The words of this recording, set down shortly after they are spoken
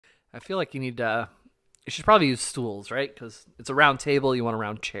I feel like you should probably use stools, right? Because it's a round table. You want a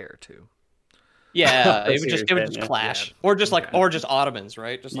round chair too. Yeah, I it see would what just you're it would saying, just yeah. clash, or just like or just ottomans,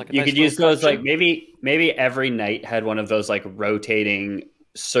 right? Just like a You nice could little use those like cushion. maybe every night had one of those like rotating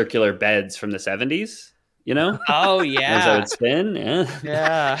circular beds from the 70s, you know? Oh Ones that yeah, would spin, yeah.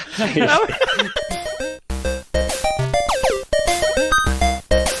 yeah.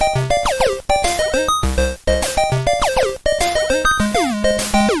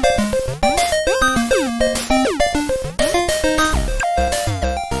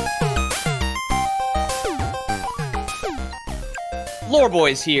 Lore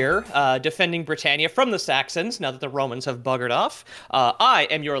Boys here, defending Britannia from the Saxons now that the Romans have buggered off. I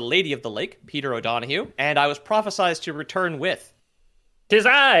am your Lady of the Lake, Peter O'Donoghue, and I was prophesized to return with. 'Tis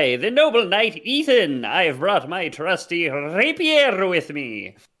I, the noble knight Ethan. I have brought my trusty rapier with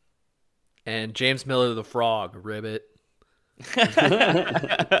me. And James Miller the Frog, ribbit. That's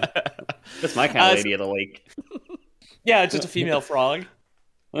my kind of lady of the lake. Yeah, it's just a female frog.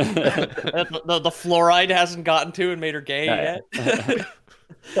 The fluoride hasn't gotten to and made her gay yet.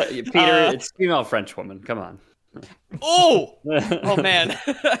 Peter, it's female French woman. Come on. Oh man.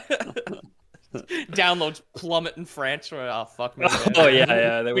 Downloads plummet in France. Oh fuck me. Man. Oh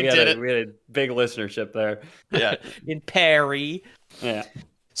yeah. We did it. had a big listenership there. Yeah, in Paris. Yeah.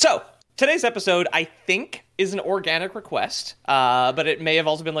 So today's episode, I think, is an organic request, but it may have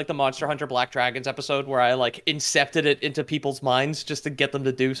also been like the Monster Hunter Black Dragons episode where I like incepted it into people's minds just to get them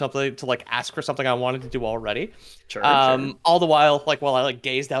to do something, to like ask for something I wanted to do already. Sure. All the while, while I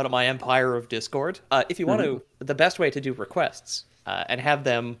gazed out at my empire of Discord. If you want to, the best way to do requests and have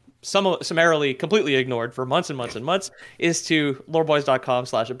them summarily completely ignored for months and months and months is to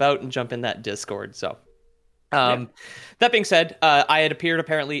loreboys.com/about and jump in that Discord. So. That being said, I had appeared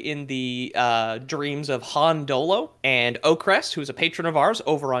apparently in the dreams of Han Dolo and Oakrest, who's a patron of ours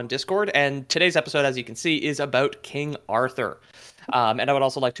over on Discord. And today's episode, as you can see, is about King Arthur. And I would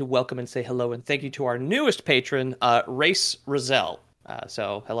also like to welcome and say hello and thank you to our newest patron, Race Rizal.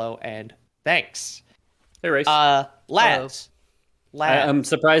 So hello and thanks. Hey, Race. Lads. I'm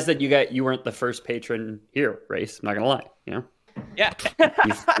surprised that you weren't the first patron here, Race. I'm not gonna lie. You know. Yeah.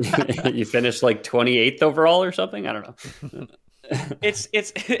 you finished like 28th overall or something. I don't know. It's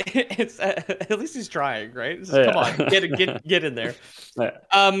at least he's trying, right? Come on, get in there.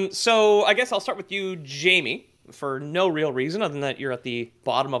 Yeah. So I guess I'll start with you, Jamie, for no real reason other than that you're at the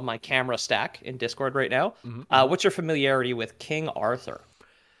bottom of my camera stack in Discord right now. What's your familiarity with King Arthur?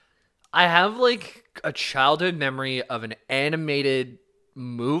 I have like a childhood memory of an animated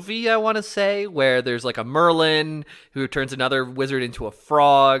movie, I want to say, where there's like a Merlin who turns another wizard into a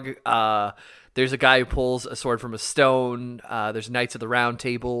frog. There's a guy who pulls a sword from a stone. There's Knights of the Round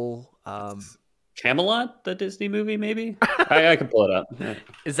Table. Camelot, the Disney movie, maybe? I can pull it up. Yeah.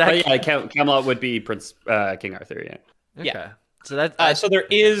 Is that? Yeah, Camelot would be Prince King Arthur. Yeah. Okay. Yeah. So that. So there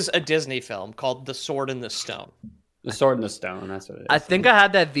is a Disney film called The Sword in the Stone. The Sword in the Stone. That's what it is. I think I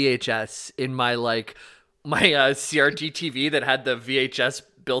had that VHS in my CRT TV that had the VHS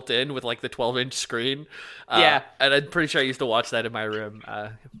built in with like the 12-inch screen. Yeah. And I'm pretty sure I used to watch that in my room.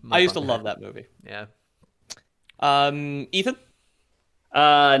 I used to love that movie. Yeah. Ethan?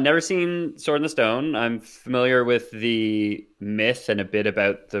 Never seen Sword in the Stone. I'm familiar with the myth and a bit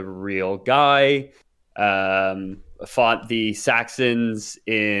about the real guy. Fought the Saxons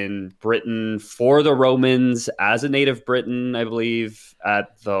in Britain for the Romans as a native Briton, I believe,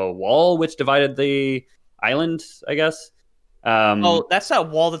 at the wall which divided the island, I guess. That's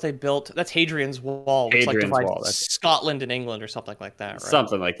that wall that they built. That's Hadrian's Wall, which Hadrian's divides Wall, Scotland and England or something like that, right?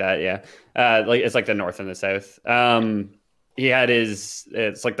 Something like that, yeah. It's like the north and the south. He had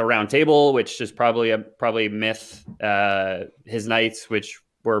it's like the Round Table, which is probably myth. His knights, which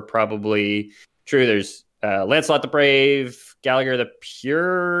were probably true. There's Lancelot the Brave, Gallagher the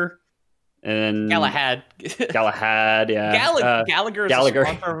Pure, and Galahad. Galahad, yeah. Gallagher is Gallagher. a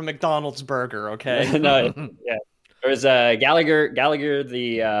sponsor of a McDonald's burger, okay? No, yeah. There was Gallagher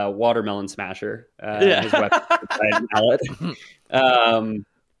the watermelon smasher. His weapon, his mallet.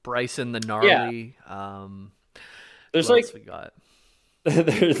 Bryson the gnarly. Yeah. There's what like else we got?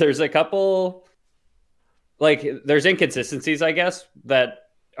 there's a couple there's inconsistencies, I guess, that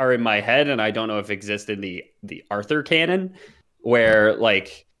are in my head, and I don't know if exist in the Arthur canon, where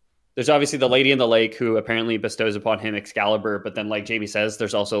there's obviously the Lady in the Lake who apparently bestows upon him Excalibur, but then like Jamie says,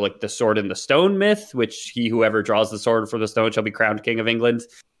 there's also like the Sword in the Stone myth, which whoever draws the sword from the stone shall be crowned King of England.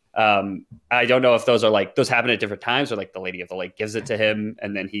 I don't know if those are those happen at different times, or like the Lady of the Lake gives it to him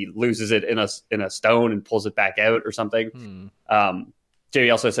and then he loses it in a stone and pulls it back out or something. Jamie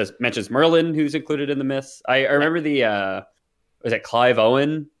also mentions Merlin, who's included in the myths. I remember was it Clive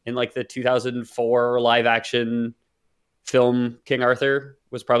Owen in like the 2004 live action film King Arthur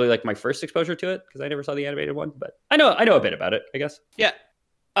was probably like my first exposure to it, because I never saw the animated one, but I know a bit about it, I guess. Yeah.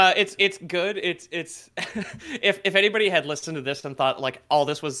 It's good. It's if anybody had listened to this and thought like all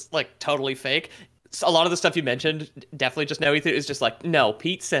this was like totally fake, a lot of the stuff you mentioned, definitely just know it's just like, no,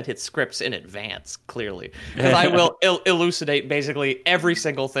 Pete sent his scripts in advance, clearly, because I will elucidate basically every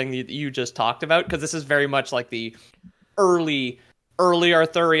single thing you just talked about, because this is very much like the early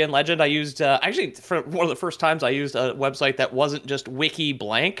Arthurian legend. I used actually for one of the first times I used a website that wasn't just wiki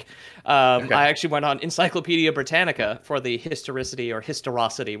blank. Okay. I actually went on Encyclopedia Britannica for the historicity or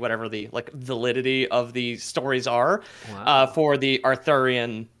historicity, whatever the like validity of the stories are. Wow. For the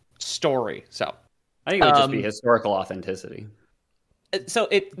Arthurian story. So I think it would just be historical authenticity. so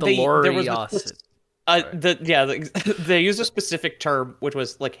it The they, there was Loriosity. they used a specific term which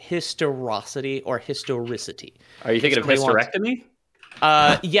was like historicity or historicity. Are you thinking of Somebody wants- hysterectomy?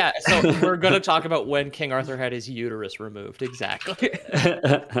 Yeah, so we're going to talk about when King Arthur had his uterus removed. Exactly.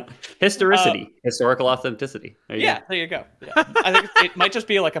 Historicity, historical authenticity. There you go. There you go. Yeah. I think it might just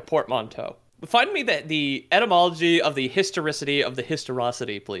be like a portmanteau. Find me the etymology of the historicity of the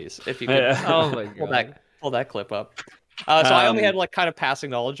historicity, please, if you could. Oh my god. Pull that clip up. So I only had like kind of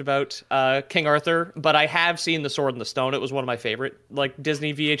passing knowledge about King Arthur, but I have seen The Sword and the Stone. It was one of my favorite like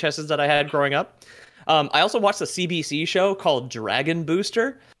Disney VHSs that I had growing up. I also watched a CBC show called Dragon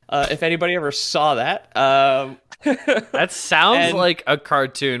Booster. If anybody ever saw that. That sounds like a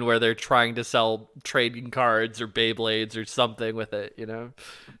cartoon where they're trying to sell trading cards or Beyblades or something with it, you know?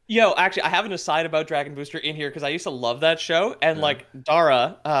 Yo, actually, I have an aside about Dragon Booster in here because I used to love that show, and like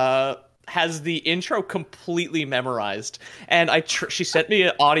Dara has the intro completely memorized, and she sent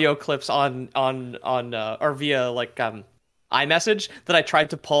me audio clips on or via like iMessage that I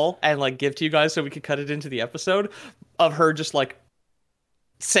tried to pull and like give to you guys so we could cut it into the episode of her just like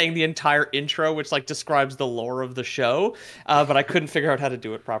saying the entire intro, which like describes the lore of the show, but I couldn't figure out how to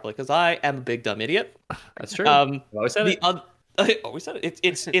do it properly because I am a big dumb idiot. That's true. I always said it. I always said it.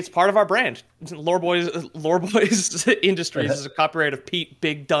 It's part of our brand. Lore Boys Industries is a copyright of Pete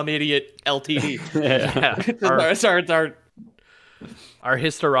Big Dumb Idiot Ltd. Yeah. Our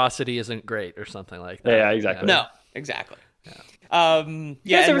historicity isn't great or something like that. Yeah, exactly. No, exactly. Yeah. You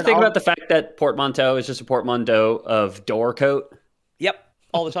guys ever think about the fact that portmanteau is just a portmanteau of door coat? Yep,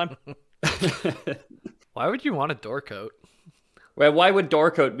 all the time. Why would you want a door coat? Well, why would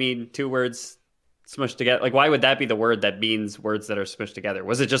door coat mean two words smushed together? Like, why would that be the word that means words that are smushed together?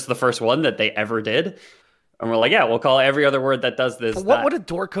 Was it just the first one that they ever did? And we're like, yeah, we'll call every other word that does this. What would a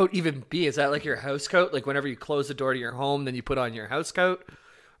door coat even be? Is that like your house coat? Like whenever you close the door to your home, then you put on your house coat?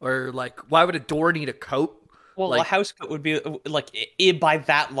 Or like, why would a door need a coat? Well, like, a house coat would be like, by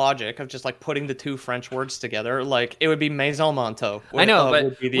that logic of just like putting the two French words together, like it would be maison manteau. I know,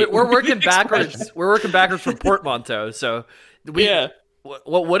 but we're working backwards. We're working backwards from portmanteau. So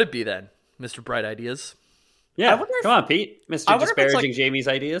what would it be then, Mr. Bright Ideas? Yeah, come on, Pete, Mr. Disparaging Jamie's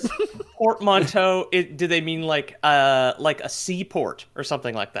ideas. Portmanteau. Do they mean like a seaport or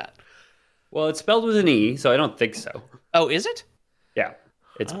something like that? Well, it's spelled with an E, so I don't think so. Oh, is it? Yeah,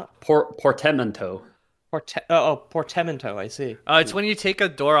 it's portamento. Portamento. I see. It's when you take a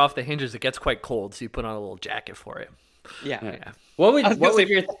door off the hinges, it gets quite cold, so you put on a little jacket for it. Yeah. What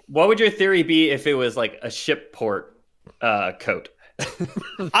would your theory be if it was like a ship port coat?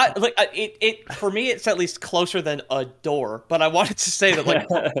 It for me it's at least closer than a door, but I wanted to say that like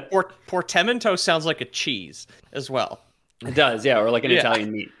portamento sounds like a cheese as well. It does, yeah, or like an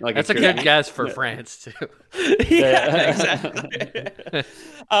Italian meat. Like that's a good guess for France too. Exactly.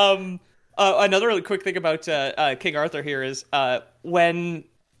 Another really quick thing about King Arthur here is when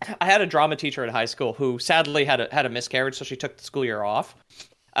I had a drama teacher in high school who sadly had a miscarriage, so she took the school year off,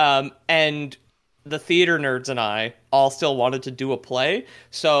 and the theater nerds and I all still wanted to do a play.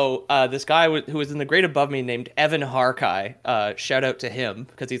 So this guy who was in the grade above me named Evan Harkai, shout out to him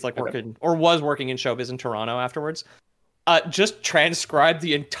because he's like was working in showbiz in Toronto afterwards. Just transcribed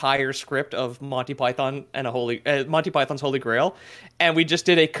the entire script of Monty Python and Monty Python's Holy Grail, and we just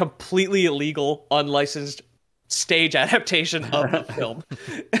did a completely illegal, unlicensed stage adaptation of the film.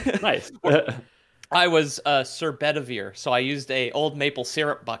 Nice. I was Sir Bedivere, so I used a old maple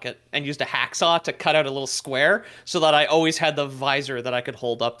syrup bucket and used a hacksaw to cut out a little square so that I always had the visor that I could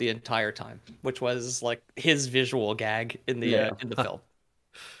hold up the entire time, which was like his visual gag in the film.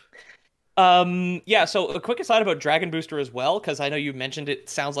 So a quick aside about Dragon Booster as well, because I know you mentioned it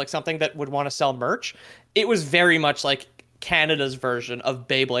sounds like something that would want to sell merch. It was very much like Canada's version of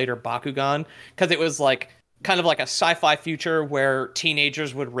Beyblade or Bakugan, because it was like kind of like a sci-fi future where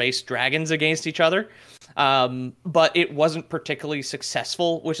teenagers would race dragons against each other. But it wasn't particularly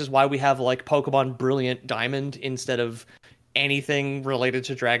successful, which is why we have like Pokemon Brilliant Diamond instead of anything related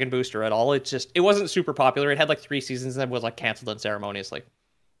to Dragon Booster at all. It wasn't super popular. It had like 3 seasons and then was like canceled unceremoniously.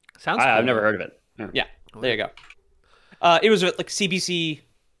 Sounds cool. I've never heard of it. Yeah, there you go. It was like CBC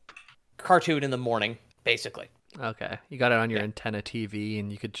cartoon in the morning, basically. Okay, you got it on your antenna TV,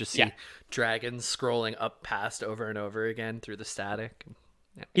 and you could just see dragons scrolling up past over and over again through the static.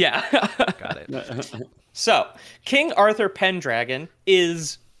 Yeah. Got it. So, King Arthur Pendragon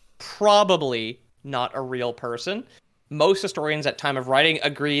is probably not a real person. Most historians at time of writing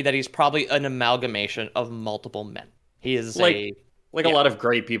agree that he's probably an amalgamation of multiple men. He is a lot of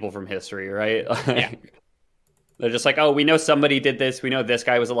great people from history, right? Yeah. They're just like, oh, we know somebody did this. We know this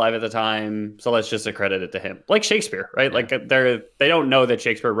guy was alive at the time, so let's just accredit it to him. Like Shakespeare, right? Yeah. Like they don't know that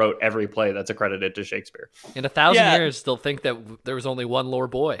Shakespeare wrote every play that's accredited to Shakespeare. In 1,000 years, they'll think that there was only one lore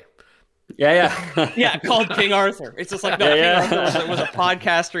boy. Yeah. Yeah, called King Arthur. It's just like, no, King Arthur was a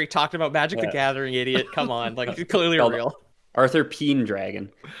podcaster. He talked about Magic the Gathering, idiot. Come on. Like, he's clearly real. Arthur Peen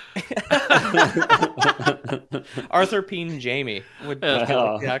Dragon. Arthur Peen Jamie would be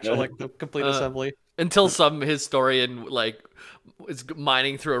the actual, like, the complete assembly. Until some historian like is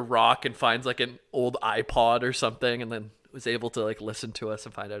mining through a rock and finds like an old iPod or something, and then was able to like listen to us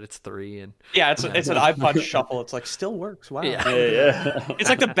and find out it's 3. And it's an iPod shuffle. It's like still works. Wow. Yeah. It's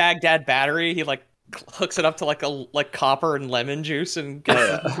like the Baghdad battery. He like hooks it up to like copper and lemon juice and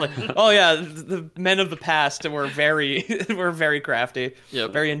gets like, the men of the past were very crafty.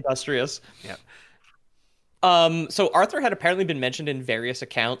 Very industrious. Yeah. So Arthur had apparently been mentioned in various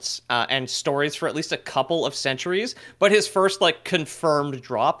accounts and stories for at least a couple of centuries, but his first like confirmed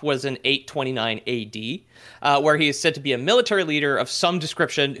drop was in 829 AD, where he is said to be a military leader of some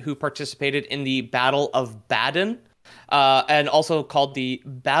description who participated in the Battle of Badon, and also called the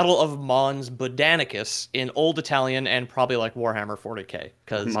Battle of Mons Bodanicus in Old Italian and probably like Warhammer 40k.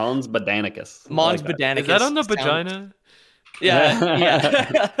 Because Mons Bodanicus. Mons Bodanicus. Is that on the vagina?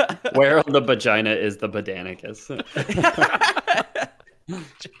 Yeah. Where on the vagina is the Bodanicus?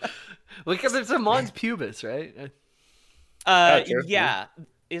 Because it's a Mons pubis, right? Yeah.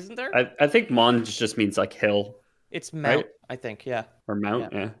 Isn't there? I think Mons just means like hill. It's mount, right? I think, yeah. Or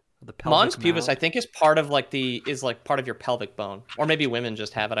mount, yeah. The Mons pubis, mount. I think, is part of part of your pelvic bone, or maybe women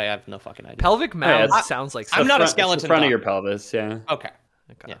just have it. I have no fucking idea. Pelvic mound sounds like. I'm not a skeleton. It's the front doctor. of your pelvis, yeah. Okay.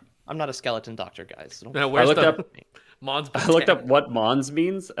 Yeah, I'm not a skeleton doctor, guys. No, where's I looked up Mons. I looked up what Mons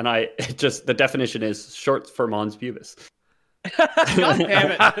means, and the definition is short for Mons pubis. God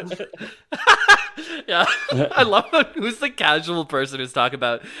damn it! Yeah, I love who's the casual person who's talking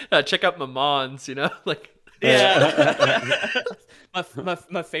about check out my Mons, like. Yeah.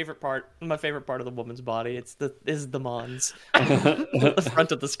 my favorite part of the woman's body is the Mons, the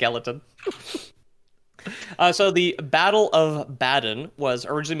front of the skeleton. So the Battle of Badon was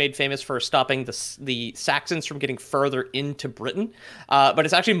originally made famous for stopping the Saxons from getting further into Britain, but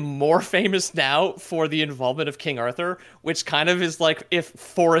it's actually more famous now for the involvement of King Arthur, which kind of is like if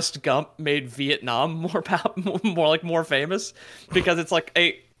Forrest Gump made Vietnam more famous, because it's like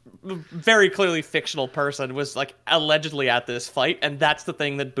a very clearly fictional person was like allegedly at this fight, and that's the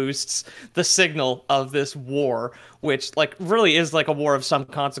thing that boosts the signal of this war, which like really is like a war of some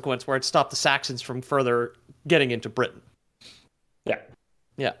consequence where it stopped the Saxons from further getting into Britain.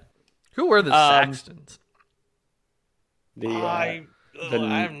 Yeah. Who were the Saxons? I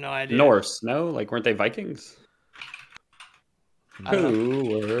have no idea. Norse, no? Like, weren't they Vikings? Who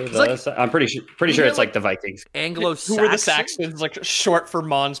were the... I'm pretty sure it's like the Vikings. Anglo-Saxons? Who were the Saxons? Like short for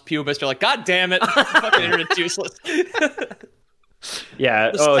Mons pubis. You're like, God damn it! Fucking internet's useless.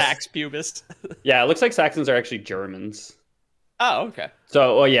 Yeah. The Sax pubis. Yeah, it looks like Saxons are actually Germans. Oh, okay.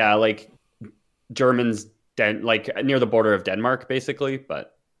 So, like Germans, like near the border of Denmark, basically.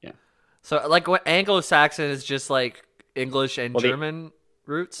 But yeah. So, like, what Anglo-Saxon is just like English and German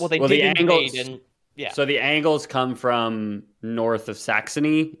roots. Well, the Angles. Yeah. So the Angles come from north of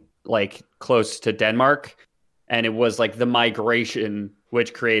Saxony, like close to Denmark, and it was like the migration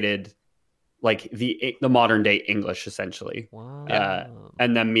which created like the modern day English, essentially. Wow.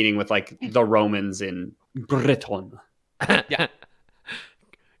 And then meeting with like the Romans in Briton. Yeah.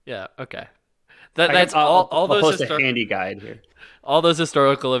 Yeah. Okay. That's all those. I'll post a handy guide here. All those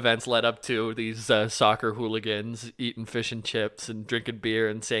historical events led up to these soccer hooligans eating fish and chips and drinking beer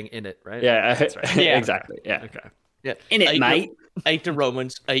and saying "in it," right? Yeah, that's right. Yeah, exactly. Yeah. Okay. Yeah. In it, mate. 8 to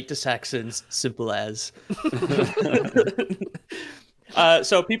Romans, 8 to Saxons, simple as.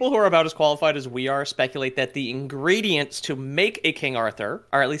 So people who are about as qualified as we are speculate that the ingredients to make a King Arthur,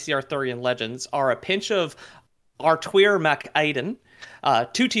 or at least the Arthurian legends, are a pinch of Artwyr Mac Aiden,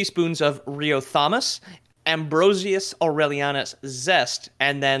 2 teaspoons of Riothamus, Ambrosius Aurelianus Zest,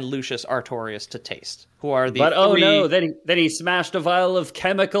 and then Lucius Artorius to taste. Who are the oh three... no, then he smashed a vial of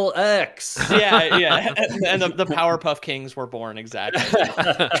Chemical X. Yeah. And the Powerpuff Kings were born, exactly.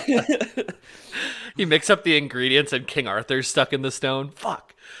 You mix up the ingredients and King Arthur's stuck in the stone.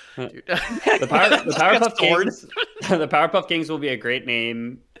 Fuck. Dude. The Powerpuff Kings. The Powerpuff Kings will be a great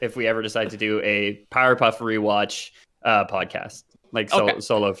name if we ever decide to do a Powerpuff rewatch podcast, like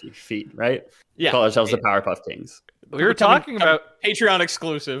solo feed, right? Yeah, call ourselves the Powerpuff Kings. We were talking about Patreon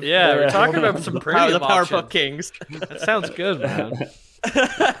exclusive. Yeah, we were talking about some premium the Powerpuff options. Kings. That sounds good, man.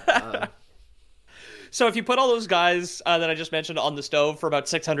 So if you put all those guys that I just mentioned on the stove for about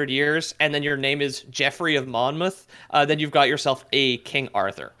 600 years, and then your name is Geoffrey of Monmouth, then you've got yourself a King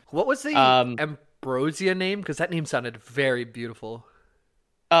Arthur. What was the Ambrosia name? Because that name sounded very beautiful.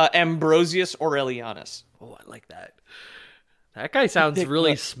 Ambrosius Aurelianus. Oh, I like that. That guy sounds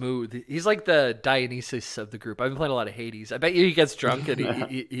really smooth. He's like the Dionysus of the group. I've been playing a lot of Hades. I bet you he gets drunk and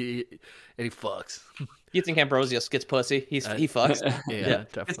he fucks. You think Ambrosius gets pussy? He fucks. Yeah,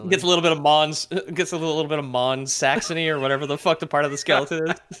 definitely. Gets a little bit of Mons Saxony or whatever the fuck the part of the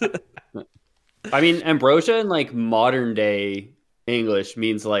skeleton is. I mean, ambrosia in like modern day English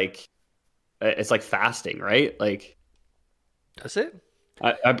means like it's like fasting, right? Like, does it?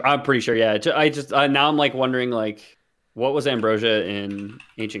 I'm pretty sure. Yeah. Now I'm like wondering like, what was ambrosia in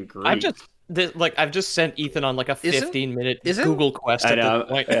ancient Greek? I've just sent Ethan on like a 15-minute Google quest. I know.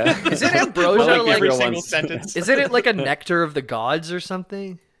 Yeah. Is it ambrosia like every single sentence? Isn't it like a nectar of the gods or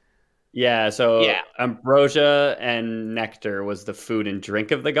something? Yeah. So ambrosia and nectar was the food and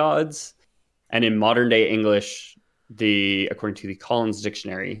drink of the gods, and in modern day English, according to the Collins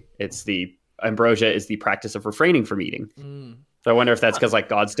Dictionary, ambrosia is the practice of refraining from eating. So I wonder if that's because like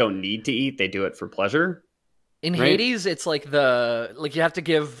gods don't need to eat; they do it for pleasure. In Hades, it's like you have to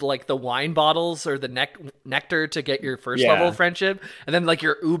give like the wine bottles or the nectar to get your first level of friendship, and then like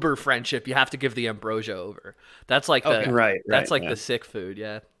your uber friendship, you have to give the ambrosia over. That's like the sick food.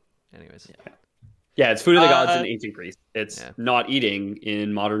 Yeah. Anyways. Yeah, it's food of the gods in ancient Greece. It's not eating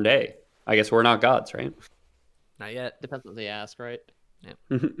in modern day. I guess we're not gods, right? Not yet. Depends what they ask, right?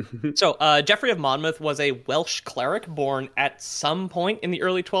 Yeah. So Geoffrey of Monmouth was a Welsh cleric born at some point in the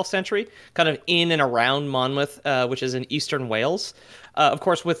early 12th century, kind of in and around Monmouth, which is in eastern Wales. Of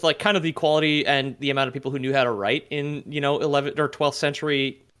course, with like kind of the quality and the amount of people who knew how to write in 11th or 12th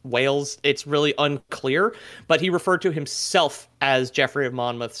century Wales, it's really unclear. But he referred to himself as Geoffrey of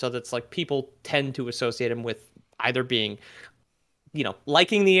Monmouth, so that's like people tend to associate him with either being,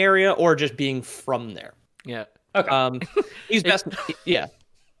 liking the area or just being from there. Yeah. Okay. He's best. Yeah.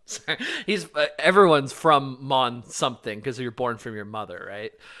 Sorry. He's everyone's from Mon something because you're born from your mother,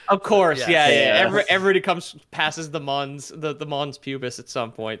 right? Of course. Yeah. Everybody passes the Mons, the Mons pubis at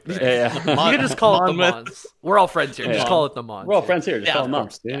some point. Yeah. You can just call it the Mons. We're all friends here. Just call it the Mons. We're all friends here. Just call it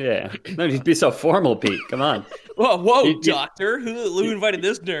Mons. Yeah. No need to be so formal, Pete. Come on. Whoa, doctor. Who invited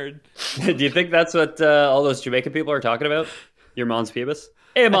this nerd? Do you think that's what all those Jamaican people are talking about? Your Mons pubis?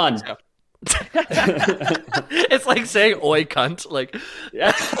 Hey, Mon. It's like saying "oi cunt." Like,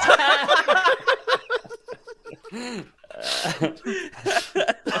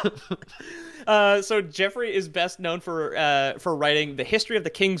 so Geoffrey is best known for writing the history of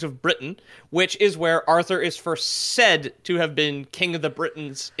the kings of Britain, which is where Arthur is first said to have been king of the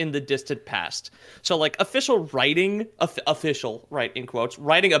Britons in the distant past. So, like, official writing, right in quotes,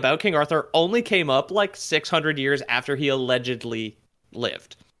 writing about King Arthur only came up like 600 years after he allegedly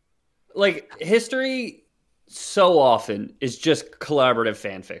lived. Like, history so often is just collaborative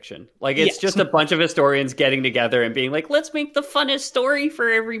fan fiction. Like, it's just a bunch of historians getting together and being like, let's make the funnest story for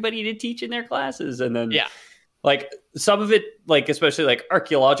everybody to teach in their classes. And then, like, some of it, like, especially like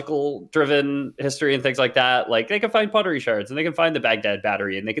archaeological driven history and things like that, like, they can find pottery shards and they can find the Baghdad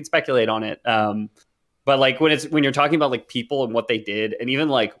battery and they can speculate on it. But like when you're talking about like people and what they did and even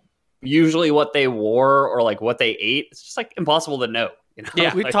like usually what they wore or like what they ate, it's just like impossible to know.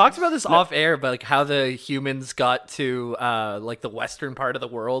 Yeah, we talked about this off air, but like how the humans got to like the western part of the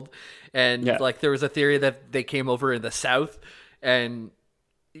world, and like there was a theory that they came over in the south, and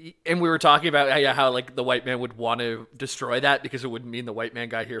we were talking about how like the white man would want to destroy that because it would mean the white man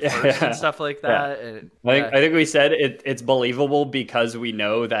got here first and stuff like that. Yeah. And I think we said it's believable because we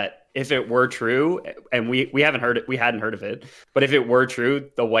know that if it were true, and we hadn't heard of it, but if it were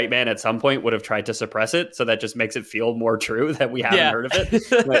true, the white man at some point would have tried to suppress it, so that just makes it feel more true that we haven't heard of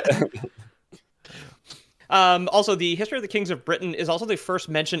it. Also, the history of the kings of Britain is also the first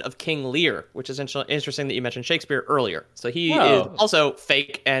mention of King Lear, which is interesting that you mentioned Shakespeare earlier. So he is also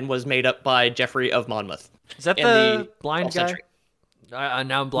fake and was made up by Geoffrey of Monmouth. Is that in the blind 12th guy? century.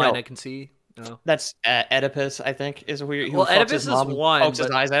 Now I'm blind. No. I can see. No. That's Oedipus, I think, is who Well, fucks Oedipus his is mom, one, pokes his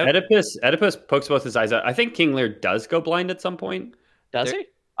but- eyes out. Oedipus pokes both his eyes out. I think King Lear does go blind at some point. Does he?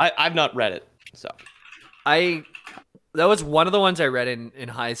 I've not read it, so. That was one of the ones I read in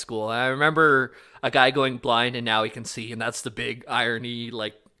high school. And I remember a guy going blind and now he can see, and that's the big irony.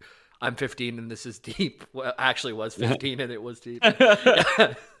 Like, I'm 15 and this is deep. Well, I actually was 15 and it was deep.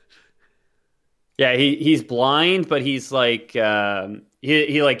 Yeah, he's blind, but he's like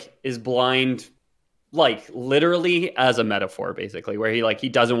he like is blind like literally as a metaphor, basically, where he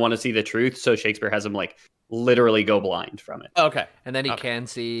doesn't want to see the truth, so Shakespeare has him like literally go blind from it. Okay. And then he can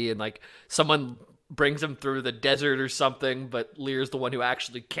see, and like someone brings him through the desert or something, but Lear's the one who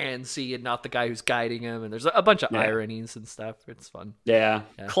actually can see and not the guy who's guiding him. And there's a bunch of ironies and stuff. It's fun. Yeah.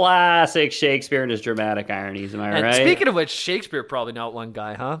 Classic Shakespeare and his dramatic ironies, am I And right? speaking of which, Shakespeare probably not one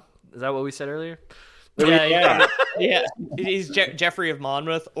guy, huh? Is that what we said earlier? Yeah. He's Geoffrey of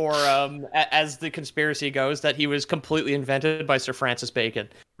Monmouth, or as the conspiracy goes, that he was completely invented by Sir Francis Bacon.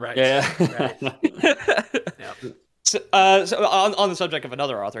 Right. Yeah. Right. Yep. So on the subject of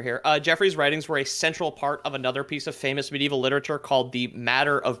another author here, Geoffrey's writings were a central part of another piece of famous medieval literature called the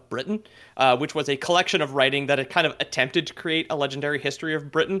Matter of Britain, which was a collection of writing that had kind of attempted to create a legendary history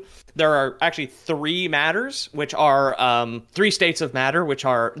of Britain. There are actually three matters, which are three states of matter, which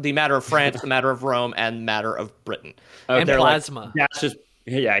are the Matter of France, the Matter of Rome, and Matter of Britain. And plasma.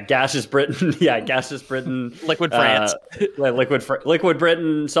 Gaseous Britain. Yeah, gaseous Britain. Liquid France. Liquid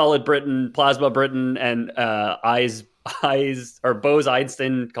Britain, solid Britain, plasma Britain, and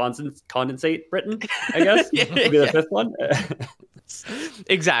Bose-Einstein condensate Britain, I guess. Would be the fifth one.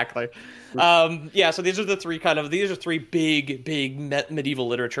 Exactly. So these are three big medieval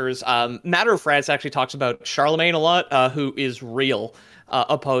literatures. Matter of France actually talks about Charlemagne a lot, who is real.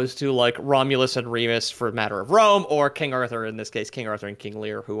 Opposed to like Romulus and Remus for Matter of Rome, or King Arthur, in this case, King Arthur and King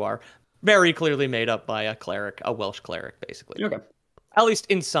Lear, who are very clearly made up by a cleric, a Welsh cleric, basically. Okay. At least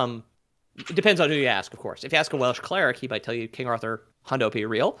in some, it depends on who you ask, of course. If you ask a Welsh cleric, he might tell you King Arthur, hundo P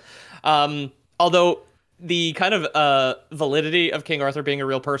real. Although the kind of validity of King Arthur being a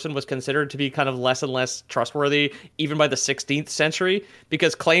real person was considered to be kind of less and less trustworthy, even by the 16th century,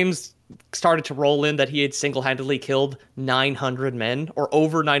 because claims started to roll in that he had single-handedly killed 900 men, or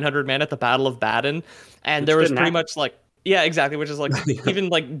over 900 men at the Battle of Badon. And there was pretty much like, yeah, exactly, which is like, even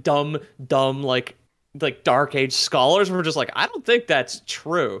like dumb, like Dark Age scholars were just like, I don't think that's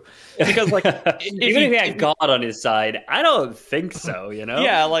true. Because like, even if he had God on his side, I don't think so, you know?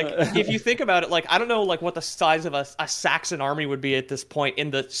 Yeah, like if you think about it, like I don't know like what the size of a Saxon army would be at this point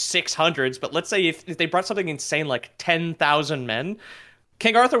in the 600s, but let's say if they brought something insane like 10,000 men,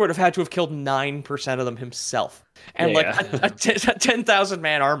 King Arthur would have had to have killed 9% of them himself. And a 10,000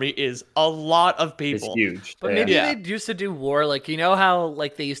 man army is a lot of people. It's huge. But maybe they used to do war, like, you know how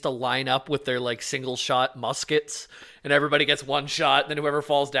like they used to line up with their like single shot muskets and everybody gets one shot, and then whoever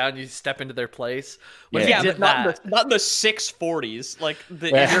falls down, you step into their place. What if you did but not in the 640s. Like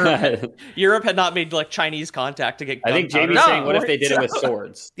Europe had not made like Chinese contact to get. I think Jamie's saying, what if they did it with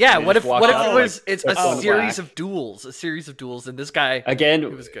swords? Yeah, what if it was it's a series of duels, and this guy again,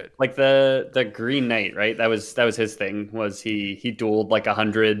 it was good. Like the Green Knight, right? That was his thing. Was he dueled like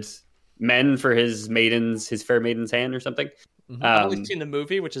 100 men for his fair maiden's hand or something? Mm-hmm. I've only seen the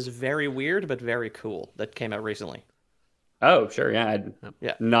movie, which is very weird but very cool. That came out recently. Oh, sure, yeah.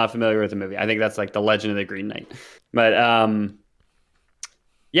 Not familiar with the movie. I think that's like the Legend of the Green Knight. But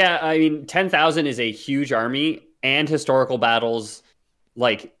yeah, I mean, 10,000 is a huge army, and historical battles,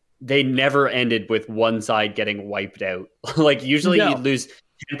 like they never ended with one side getting wiped out. Like usually you'd lose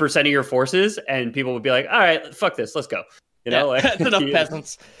 10% of your forces, and people would be like, "All right, fuck this, let's go." You know, like, that's enough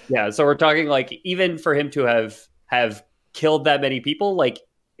peasants. Yeah, so we're talking like even for him to have killed that many people, like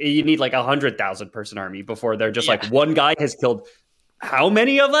you need like 100,000 person army before they're just like, one guy has killed how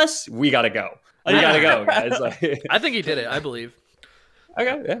many of us? We gotta go. We gotta go, guys. Like, I think he did it. I believe.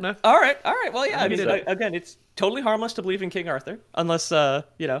 Okay. Yeah. No. All right. Well, yeah. I mean, again, it's totally harmless to believe in King Arthur, unless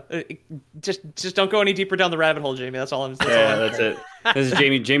just don't go any deeper down the rabbit hole, Jamie. That's all I'm saying. Yeah, that's it. This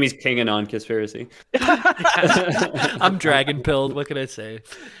is Jamie's king on conspiracy. I'm dragon pilled. What can I say?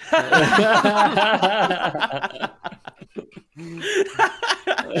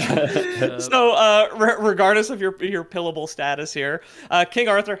 So, regardless of your pillable status here, King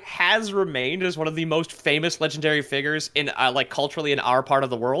Arthur has remained as one of the most famous legendary figures in like culturally in our part of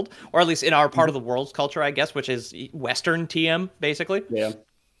the world, or at least in our part of the world's culture, I guess, which is Western TM, basically. Yeah.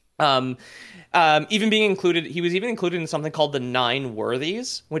 Um, even being included, he was even included in something called the Nine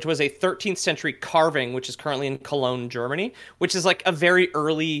Worthies, which was a 13th century carving, which is currently in Cologne, Germany, which is like a very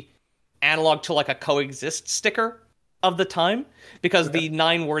early analog to like a coexist sticker of the time, because the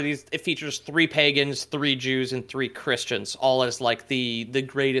Nine Worthies, it features 3 pagans, 3 Jews, and 3 Christians, all as like the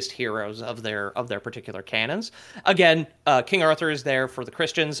greatest heroes of their particular canons. Again, King Arthur is there for the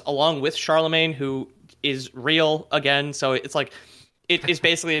Christians, along with Charlemagne, who is real again. So it's like, it is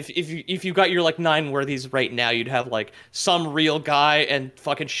basically, if you got your like 9 worthies right now, you'd have like some real guy and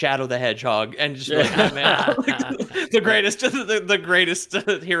fucking Shadow the Hedgehog, and just be like, oh, man, like, the greatest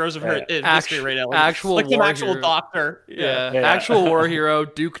heroes of history right now. Like, actual like war an actual hero. doctor. Yeah. Actual war hero,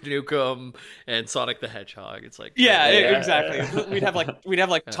 Duke Nukem, and Sonic the Hedgehog. It's like, Exactly. We'd have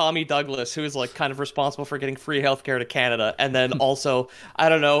like Tommy Douglas, who is like kind of responsible for getting free healthcare to Canada, and then also, I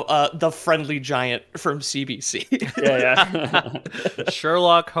don't know, the friendly giant from CBC.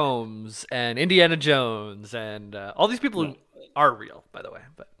 Sherlock Holmes and Indiana Jones and all these people who are real, by the way.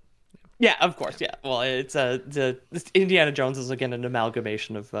 But yeah, of course, yeah. Well, it's Indiana Jones is again an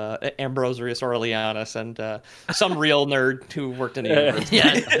amalgamation of Ambrosius Aurelianus and some real nerd who worked in the university.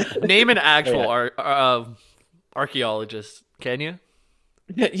 yeah, name an actual archaeologist, can you?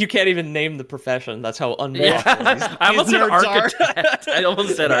 You can't even name the profession. That's how unlawful I almost said nerds are. architect. I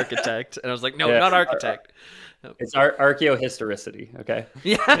almost said architect, and I was like, no, not architect. It's archaeohistoricity, okay?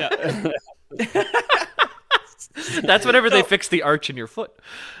 Yeah. That's whenever they fix the arch in your foot.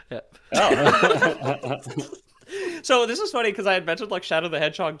 Yeah. Oh. So this is funny because I had mentioned like Shadow the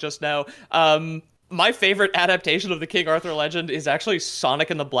Hedgehog just now. My favorite adaptation of the King Arthur legend is actually Sonic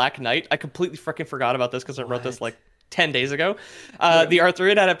and the Black Knight. I completely freaking forgot about this because I wrote this like 10 days ago. The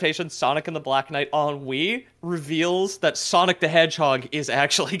Arthurian adaptation, Sonic and the Black Knight on Wii, reveals that Sonic the Hedgehog is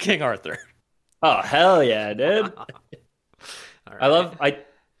actually King Arthur. Oh, hell yeah, dude. Right.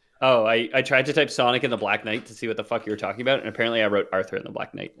 I tried to type Sonic and the Black Knight to see what the fuck you were talking about, and apparently I wrote Arthur and the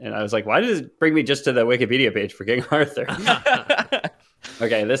Black Knight. And I was like, why does it bring me just to the Wikipedia page for King Arthur?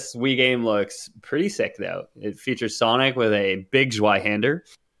 Okay, this Wii game looks pretty sick, though. It features Sonic with a big Zweihander,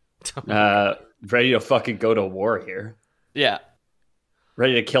 ready to fucking go to war here. Yeah.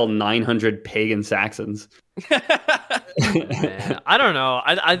 Ready to kill 900 pagan Saxons. Man, I don't know.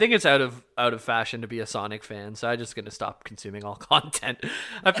 I think it's out of fashion to be a Sonic fan, so I'm just gonna stop consuming all content.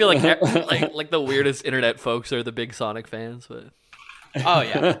 I feel like like the weirdest internet folks are the big Sonic fans, but oh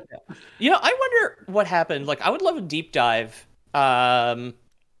yeah. You know, I wonder what happened. Like, I would love a deep dive one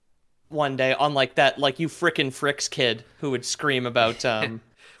day on like that, like you frickin' fricks kid who would scream about when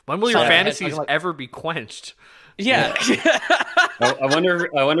will your Sonic fantasies ever be quenched? Yeah. I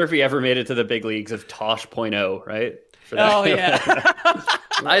wonder if he ever made it to the big leagues of Tosh.0, right? Oh yeah.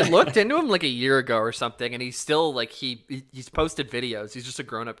 I looked into him like a year ago or something, and he's still like he's posted videos. He's just a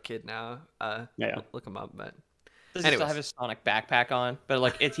grown up kid now. Look him up, but Does he still have his Sonic backpack on? But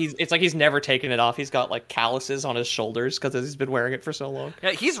like it's like he's never taken it off. He's got like calluses on his shoulders because he's been wearing it for so long.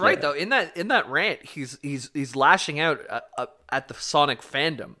 Yeah, he's right though. In that rant, he's lashing out at the Sonic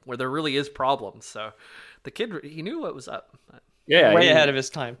fandom where there really is problems. So the kid, he knew what was up. Yeah, way ahead of his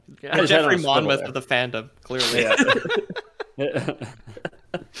time. Yeah. Jeffrey Monmouth of the fandom, clearly.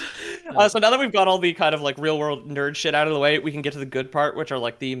 So now that we've got all the kind of like real world nerd shit out of the way, we can get to the good part, which are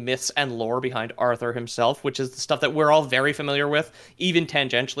like the myths and lore behind Arthur himself, which is the stuff that we're all very familiar with, even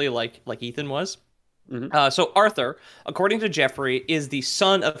tangentially, like Ethan was. Mm-hmm. So Arthur, according to Jeffrey, is the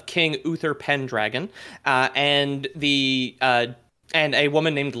son of King Uther Pendragon, and a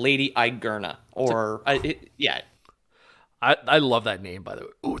woman named Lady Igerna, I love that name, by the way.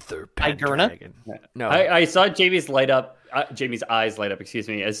 Uther Pendragon. No, I saw Jamie's eyes light up, excuse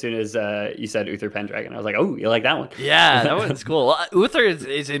me, as soon as you said Uther Pendragon. I was like, oh, you like that one? Yeah, that one's cool. Well, Uther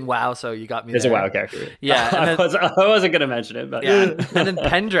is in WoW, so you got me. It's there. a WoW character. Yeah, I wasn't gonna mention it, but yeah, and then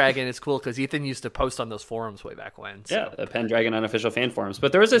Pendragon is cool because Ethan used to post on those forums way back when. So. Yeah, the Pendragon unofficial fan forums.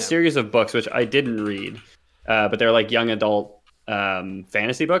 But there was a series of books which I didn't read, but they're like young adult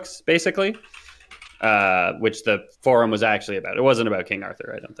fantasy books, basically. Which the forum was actually about. It wasn't about King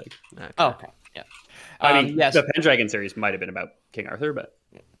Arthur, I don't think. Okay. Oh, okay. Yeah. I mean, yes. the Pendragon series might have been about King Arthur, but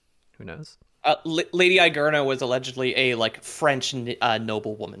Who knows? Lady Igerna was allegedly a like French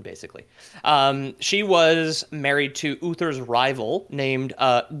noblewoman, basically. She was married to Uther's rival named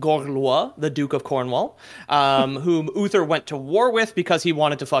Gorlois, the Duke of Cornwall, whom Uther went to war with because he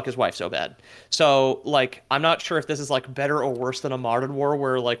wanted to fuck his wife so bad. So, like, I'm not sure if this is like better or worse than a modern war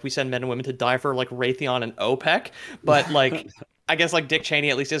where like we send men and women to die for like Raytheon and OPEC, but like I guess like Dick Cheney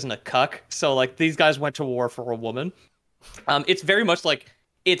at least isn't a cuck. So like these guys went to war for a woman. It's very much like.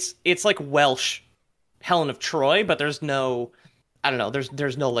 It's like Welsh Helen of Troy, but there's no I don't know.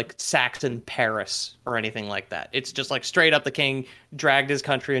 There's no like Saxon Paris or anything like that. It's just like straight up the king dragged his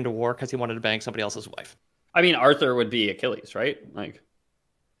country into war because he wanted to bang somebody else's wife. I mean, Arthur would be Achilles, right? Like,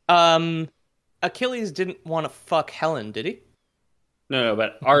 Achilles didn't want to fuck Helen, did he? no,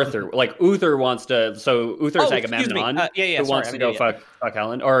 but Arthur, like Uther wants to. So Uther's Oh, excuse me. Agamemnon, who wants to go fuck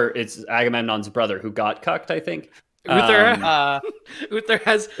Helen, or it's Agamemnon's brother who got cucked, I think. Uther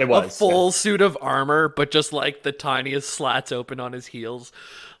has a full yeah. suit of armor, but just like the tiniest slats open on his heels.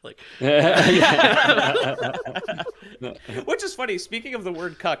 Like, which is funny. Speaking of the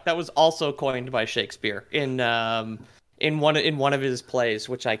word "cuck," that was also coined by Shakespeare in one of his plays,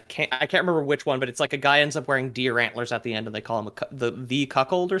 which I can't remember which one, but it's like a guy ends up wearing deer antlers at the end, and they call him the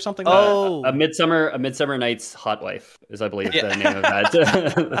cuckold or something. A Midsummer Night's Hot Wife is, I believe, the name of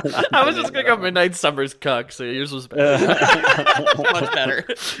that. I was just gonna go Midnight Summer's cuck, so yours was better. Much better.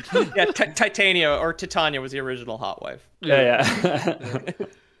 Yeah, Titania or Titania was the original hot wife. Yeah.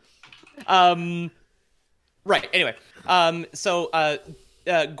 Right. Anyway, so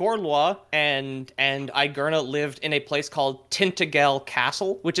Gorlois and Igerna lived in a place called Tintagel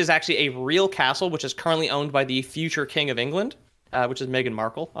Castle, which is actually a real castle, which is currently owned by the future King of England, which is Meghan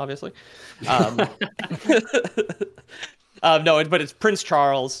Markle, obviously. No, but it's Prince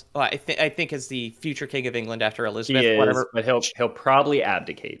Charles. I think is the future King of England after Elizabeth. He is, whatever. but he'll probably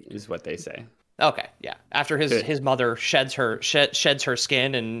abdicate, is what they say. Okay, yeah. After his mother sheds her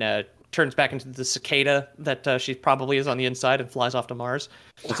skin and turns back into the cicada that she probably is on the inside and flies off to Mars.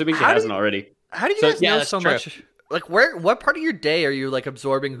 Assuming she hasn't already. How do you guys know so true. much? Like, what part of your day are you like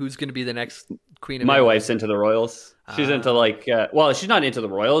absorbing? Who's going to be the next queen of My England? wife's into the royals. She's into like, well, she's not into the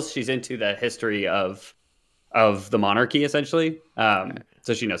royals. She's into the history of the monarchy, essentially.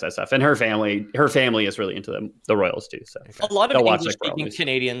 So she knows that stuff, and her family is really into the royals too. So a lot of English-speaking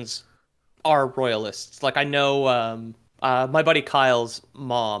Canadians are royalists. Like I know my buddy Kyle's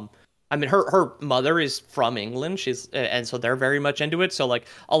mom. I mean, her mother is from England. And so they're very much into it. So like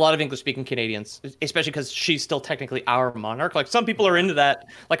a lot of English-speaking Canadians, especially because she's still technically our monarch. Like some people are into that,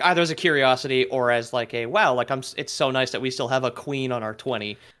 like either as a curiosity or as like a wow, like it's so nice that we still have a queen on our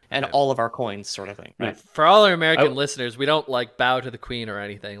 20 and all of our coins, sort of thing. Right. For all our American listeners, we don't like bow to the queen or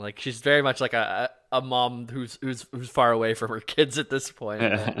anything. Like she's very much like a mom who's far away from her kids at this point.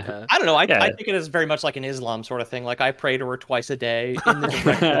 But, I don't know. I think it is very much like an Islam sort of thing. Like I pray to her twice a day in the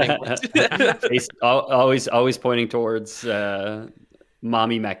direct language. always pointing towards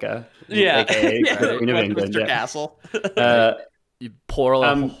mommy Mecca. Yeah, Queen of England, Westminster Castle. you pour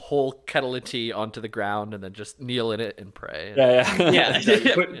a whole kettle of tea onto the ground and then just kneel in it and pray. Yeah.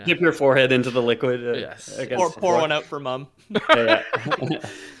 Dip your forehead into the liquid. Yes. Or pour one out for mom. Yeah.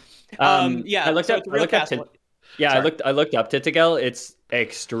 I looked up Tintagel. It's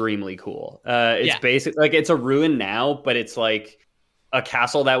extremely cool. It's basic, like it's a ruin now, but it's like a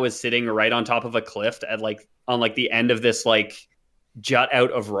castle that was sitting right on top of a cliff at like on like the end of this like jut out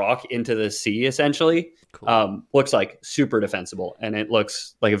of rock into the sea, essentially. Cool. Looks like super defensible, and it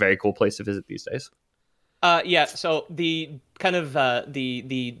looks like a very cool place to visit these days. So the kind of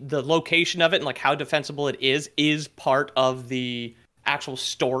the location of it and like how defensible it is part of the actual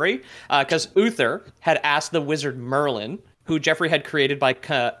story, because Uther had asked the wizard Merlin, who Geoffrey had created by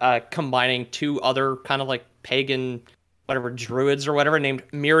combining two other kind of like pagan druids or whatever, named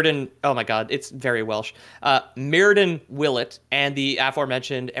Mirrodin. Oh my god, it's very Welsh. Mirrodin Willett and the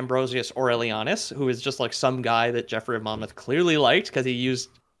aforementioned Ambrosius Aurelianus, who is just like some guy that Geoffrey of Monmouth clearly liked because he used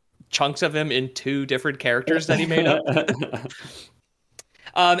chunks of him in two different characters that he made up.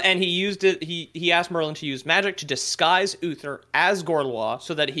 And he used it. He asked Merlin to use magic to disguise Uther as Gorlois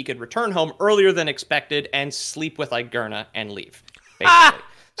so that he could return home earlier than expected and sleep with Igerna and leave. Basically.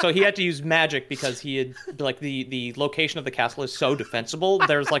 So he had to use magic because he had like the location of the castle is so defensible.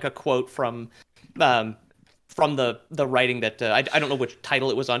 There's like a quote from the writing that I don't know which title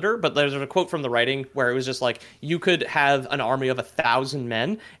it was under, but there's a quote from the writing where it was just like you could have an army of 1,000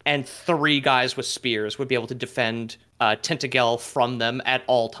 men and 3 guys with spears would be able to defend Tintagel from them at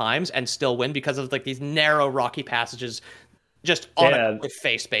all times and still win because of like these narrow rocky passages just on a cliff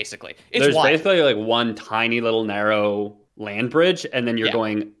face. Basically, there's basically like one tiny little narrow land bridge, and then you're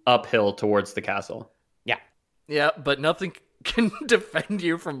going uphill towards the castle. Yeah, but nothing can defend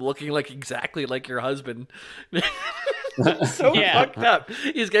you from looking like exactly like your husband. So fucked up.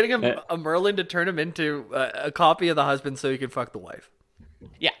 He's getting a Merlin to turn him into a copy of the husband so he can fuck the wife.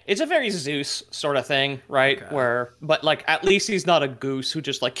 Yeah, it's a very Zeus sort of thing, right? Okay. But like, at least he's not a goose who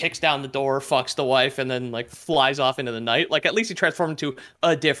just like kicks down the door, fucks the wife, and then like flies off into the night. Like, at least he transformed into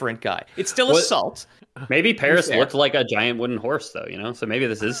a different guy. It's still What? assault. Maybe Paris fair. looked like a giant wooden horse, though, you know? So maybe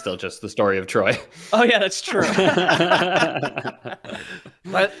this is still just the story of Troy. Oh yeah, that's true.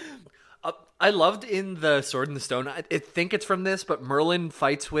 But I loved in the Sword in the Stone. I think it's from this, but Merlin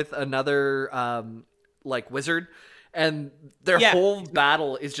fights with another like wizard, and their Yeah. whole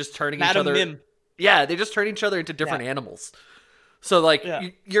battle is just turning each Madam other. Mim. Yeah, they just turn each other into different animals. So like Yeah.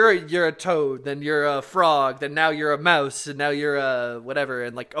 you're a toad, then you're a frog, then now you're a mouse, and now you're a whatever,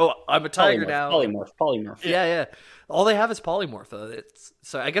 and like, oh, I'm a tiger now. Polymorph. Yeah. All they have is polymorph. It's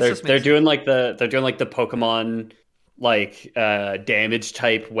so I guess They're doing like the Pokemon like damage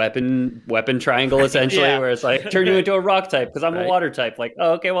type weapon triangle essentially, Yeah. where it's like turn you into a rock type because I'm a Right. water type. Like,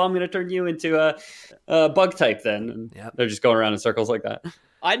 oh, okay, well I'm gonna turn you into a bug type then. And Yep. they're just going around in circles like that.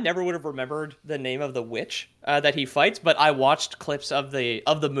 I never would have remembered the name of the witch that he fights, but I watched clips of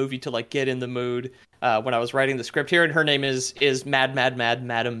the movie to like get in the mood when I was writing the script here, and her name is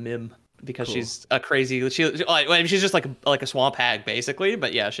Madam Mim because Cool. she's a crazy. She's just like a swamp hag basically,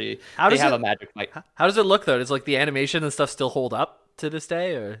 but yeah, they does have it- a magic fight. How does it look though? Does like the animation and stuff still hold up to this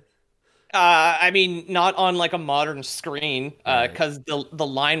day, or? I mean, not on like a modern screen, Right. because the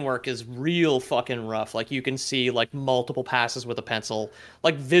line work is real fucking rough. Like you can see like multiple passes with a pencil.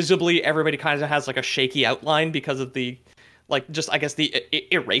 Like visibly, everybody kind of has like a shaky outline because of the, like just I guess the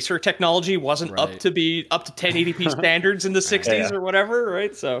eraser technology wasn't up Right. to 1080p standards in the 60s Yeah. or whatever,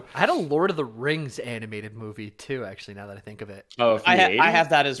 right? So I had a Lord of the Rings animated movie too. Actually, now that I think of it. Oh, from the 80s? I have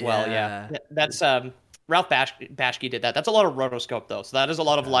that as well. Yeah, Yeah. that's Ralph Bashki did that. That's a lot of rotoscope though. So that is a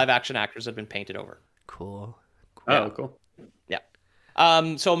lot of live action actors that have been painted over. Cool. Oh, cool. Yeah.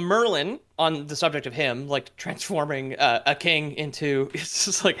 So Merlin, on the subject of him, like transforming a king into, it's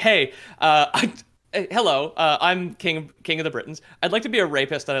just like, hey, hello, I'm king of the Britons. I'd like to be a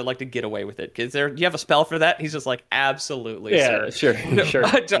rapist, and I'd like to get away with it. Do you have a spell for that? He's just like, absolutely, Yeah, sir. sure.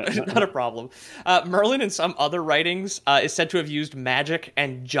 Not a problem. Merlin, in some other writings, is said to have used magic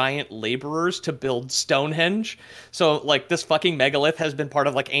and giant laborers to build Stonehenge. So, like, this fucking megalith has been part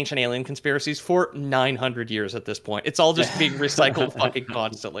of, like, ancient alien conspiracies for 900 years at this point. It's all just being recycled fucking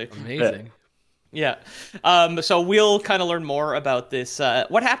constantly. Amazing. Yeah. So we'll kind of learn more about this.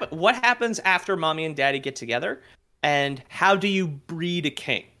 What happens after mommy and daddy get together, and how do you breed a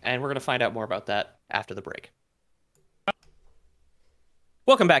king? And we're going to find out more about that after the break.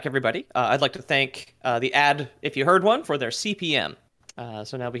 Welcome back, everybody. I'd like to thank the ad, if you heard one, for their CPM.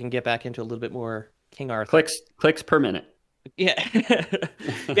 So now we can get back into a little bit more King Arthur. Clicks per minute. Yeah,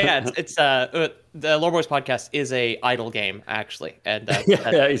 yeah. It's the Lore Boys podcast is a idle game actually, and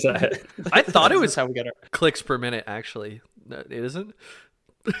Yeah, exactly. I thought it was how we get our. clicks per minute. Actually, no, it isn't.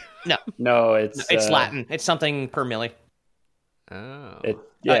 No, it's Latin. It's something per milli. Oh.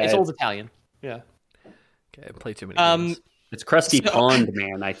 It's old Italian. Yeah. Okay, I play too many games. It's Krusty Pond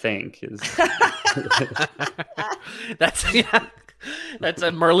Man, I think. That's yeah. That's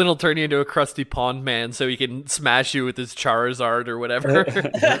a Merlin will turn you into a crusty pond man so he can smash you with his Charizard or whatever.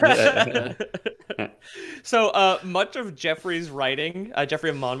 So much of Geoffrey's writing,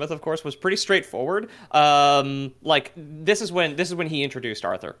 Geoffrey of Monmouth, of course, was pretty straightforward. Like this is when he introduced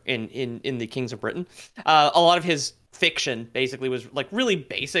Arthur in the Kings of Britain. A lot of his fiction basically was like really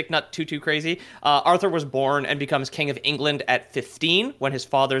basic, not too crazy. Arthur was born and becomes King of England at 15 when his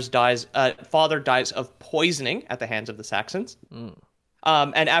father dies of poisoning at the hands of the Saxons.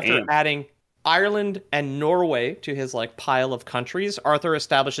 And after adding Ireland and Norway to his like pile of countries, Arthur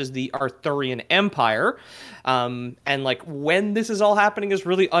establishes the Arthurian Empire. And like when this is all happening is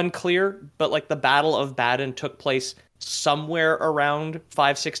really unclear, but like the Battle of Badon took place somewhere around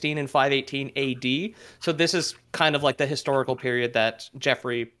 516 and 518 AD. So this is kind of like the historical period that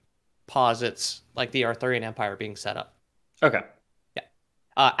Geoffrey posits, like the Arthurian Empire being set up. Okay.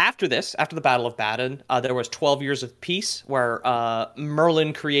 After the Battle of Badon, there was 12 years of peace where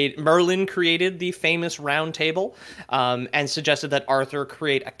Merlin created the famous Round Table and suggested that Arthur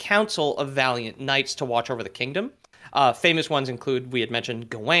create a council of valiant knights to watch over the kingdom. Famous ones include, we had mentioned,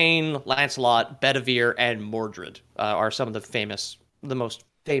 Gawain, Lancelot, Bedivere, and Mordred are some of the most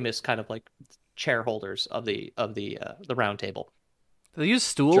famous kind of like chairholders of the Round Table. Do they use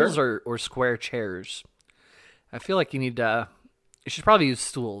stools or square chairs? I feel like you should probably use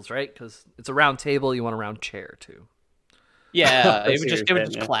stools, right? Because it's a round table. You want a round chair too. Yeah, I it see would what you're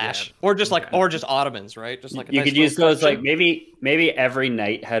just saying, clash, yeah. or just or just ottomans, right? Just like a You nice could use little those like cushion. maybe every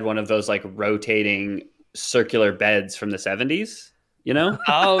knight had one of those like rotating circular beds from the 70s. you know?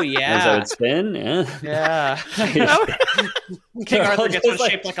 Oh As I yeah, would spin, yeah. yeah. King They're Arthur all gets just one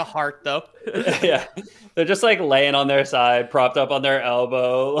shaped like a heart, though. yeah. They're just like laying on their side, propped up on their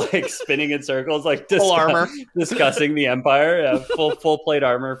elbow, like spinning in circles, like Full armor. discussing the Empire. Yeah, full plate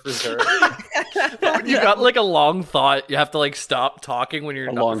armor for sure. When you got like a long thought, you have to like stop talking when you're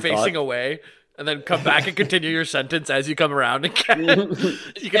A not long facing thought. away, and then come back and continue your sentence as you come around again.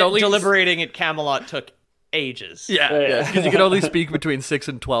 You can only Deliberating at Camelot took ages. Yeah, Yeah. because you can only speak between 6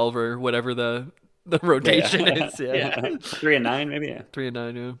 and 12 or whatever the rotation is. Yeah. 3 and 9, maybe. Yeah. 3 and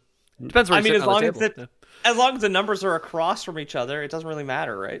 9. Yeah. Depends where I you're mean, sitting on the table. as long as the numbers are across from each other, it doesn't really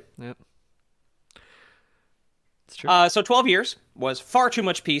matter, right? Yeah. It's true. So 12 years was far too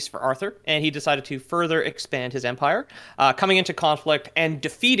much peace for Arthur, and he decided to further expand his empire, coming into conflict and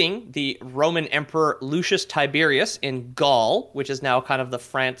defeating the Roman Emperor Lucius Tiberius in Gaul, which is now kind of the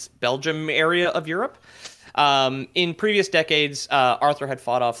France-Belgium area of Europe. In previous decades, Arthur had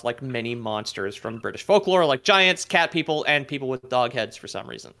fought off like many monsters from British folklore, like giants, cat people, and people with dog heads for some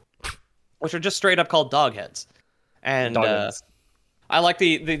reason, which are just straight up called dog heads. And Dog heads. I like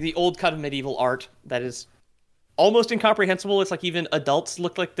the old kind of medieval art that is almost incomprehensible. It's like even adults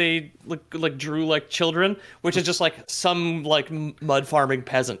look like they drew like children, which is just like some like mud farming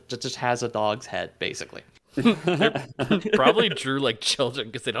peasant that just has a dog's head, basically. Probably drew like children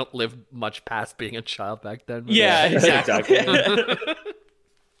because they don't live much past being a child back then. Yeah, exactly. Exactly.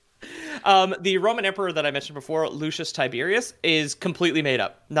 The Roman emperor that I mentioned before, Lucius Tiberius, is completely made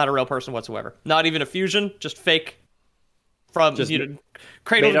up. Not a real person whatsoever. Not even a fusion, just fake. From Just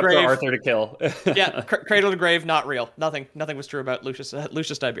cradle Made to up for grave. Arthur to kill. Yeah, cradle to grave, not real. Nothing was true about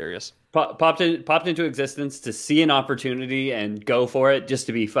Lucius Tiberius. Popped into existence to see an opportunity and go for it, just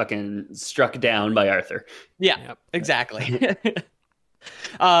to be fucking struck down by Arthur. Yeah, Yep. exactly.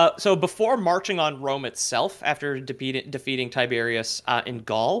 So before marching on Rome itself, after defeating Tiberius in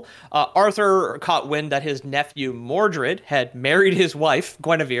Gaul, Arthur caught wind that his nephew Mordred had married his wife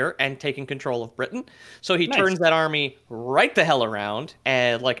Guinevere and taken control of Britain. So he Nice. turns that army right the hell around,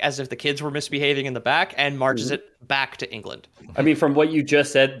 and like as if the kids were misbehaving in the back, and marches it back to England. I mean, from what you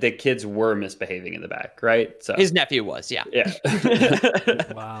just said, the kids were misbehaving in the back, right? So His nephew was, yeah. yeah.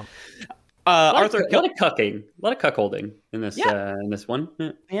 Wow. Arthur a lot of cucking, a lot of cuckolding in this one,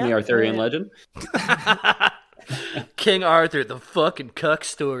 in the Arthurian legend. King Arthur, the fucking cuck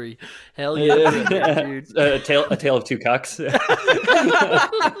story. Hell yeah, dude. A tale of two cucks.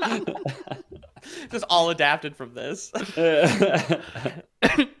 just all adapted from this.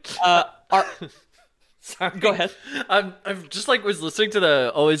 Sorry. Go ahead. I'm just like was listening to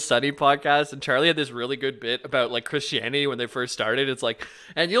the Always Sunny podcast, and Charlie had this really good bit about like Christianity when they first started. It's like,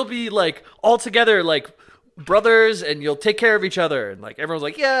 and you'll be like all together like brothers, and you'll take care of each other, and like everyone's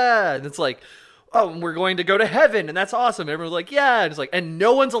like, yeah, and it's like, oh, we're going to go to heaven, and that's awesome. And everyone's like, yeah, and it's like, and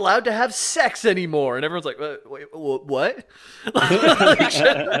no one's allowed to have sex anymore, and everyone's like, wait, what?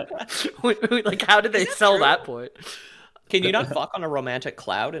 Like, how did they sell that point? Can you not fuck on a romantic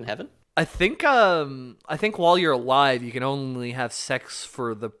cloud in heaven? I think while you're alive, you can only have sex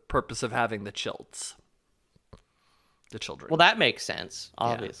for the purpose of having the children. Well, that makes sense,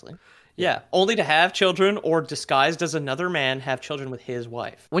 obviously. Yeah, only to have children or disguised as another man have children with his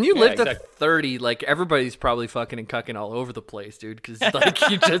wife. When you live to exactly. 30, like everybody's probably fucking and cucking all over the place, dude. Because like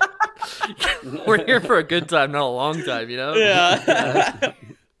you just we're here for a good time, not a long time, you know? Yeah.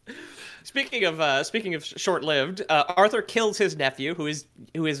 Speaking of short-lived, Arthur kills his nephew, who is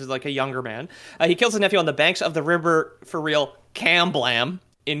like a younger man. He kills his nephew on the banks of the river for real Camblam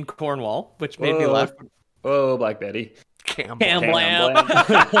in Cornwall, which made me laugh. Oh, Black Betty. Camblam.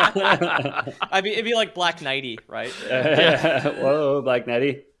 I mean, it'd be like Black Knighty, right? Whoa, Black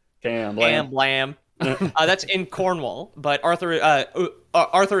Nettie. Camblam. That's in Cornwall, but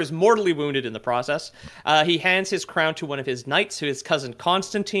Arthur is mortally wounded in the process. He hands his crown to one of his knights, who is cousin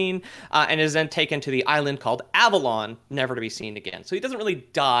Constantine, and is then taken to the island called Avalon, never to be seen again. So he doesn't really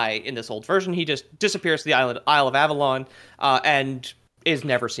die in this old version. He just disappears to the Isle of Avalon and is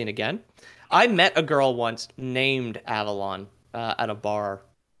never seen again. I met a girl once named Avalon at a bar.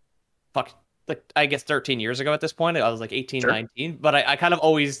 I guess 13 years ago at this point. I was like 18, Sure. 19. But I kind of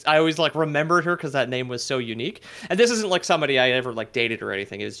always like remembered her because that name was so unique. And this isn't like somebody I ever like dated or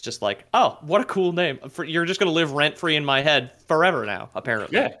anything. It's just like, oh, what a cool name. You're just going to live rent free in my head forever now,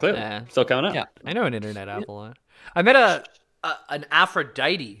 apparently. Yeah, clearly. Yeah. Still coming up. Yeah. I know an internet Avalon. I met an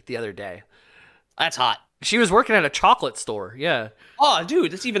Aphrodite the other day. That's hot. She was working at a chocolate store. Yeah. Oh,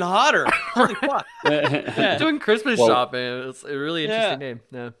 dude, that's even hotter. Holy fuck. Doing Christmas Well- shopping. It's a really interesting name.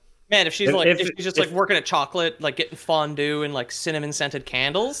 Yeah. Man, if she's If- she's just like working at chocolate, like getting fondue and like cinnamon scented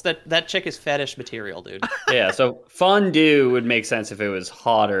candles, that chick is fetish material, dude. Yeah, so fondue would make sense if it was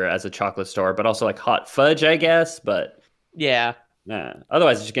hotter as a chocolate store, but also like hot fudge, I guess. But Yeah.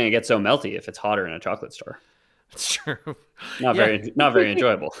 otherwise, it's just gonna get so melty if it's hotter in a chocolate store. It's true. Not Yeah. very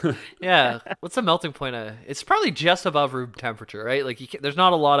enjoyable. Yeah. What's the melting point? It's probably just above room temperature, right? Like there's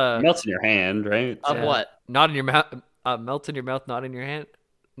not a lot of Melts in your hand, right? Of Yeah. what? Not in your mouth. Melts in your mouth, not in your hand.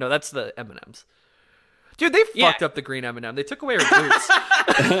 No, that's the M&Ms. Dude, they Yeah. fucked up the green M&M. They took away her boots.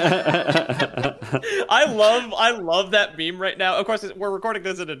 I love that meme right now. Of course, we're recording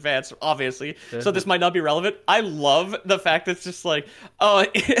this in advance, obviously, so this might not be relevant. I love the fact that it's just like, oh,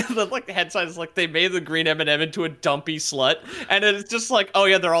 the head sign is like they made the green M&M into a dumpy slut, and then it's just like, oh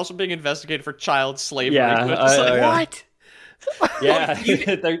yeah, they're also being investigated for child slavery. Yeah, So it's just like, What? Yeah.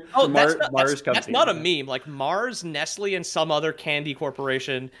 Oh, Mars that's company. not a meme. Like Mars, Nestle, and some other candy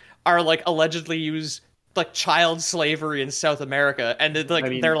corporation are like allegedly use like child slavery in South America, and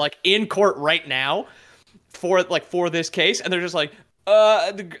they're like in court right now for this case, and they're just like,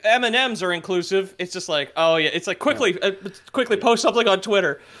 the M&Ms are inclusive. It's just like, oh yeah, it's like quickly post something on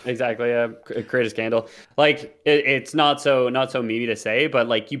Twitter. Exactly. Yeah. Create a scandal. Like it's not so memey to say, but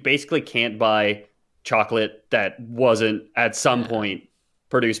like you basically can't buy chocolate that wasn't at some point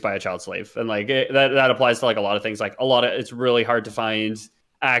produced by a child slave, and like that applies to like a lot of things. Like it's really hard to find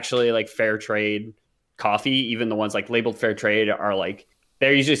actually like fair trade coffee. Even the ones like labeled fair trade are like,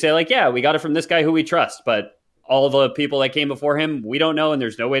 they usually say like, yeah, we got it from this guy who we trust, but all the people that came before him, we don't know, and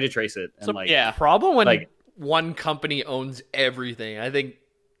there's no way to trace it. And Yeah. Problem when Like- one company owns everything. I think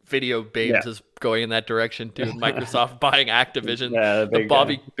Video Babes is going in that direction too. Microsoft buying Activision. Yeah, The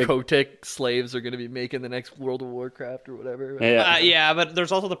Bobby Kotick slaves are going to be making the next World of Warcraft or whatever. Yeah, but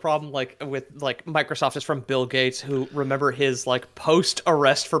there's also the problem like with like Microsoft is from Bill Gates, who, remember, his like post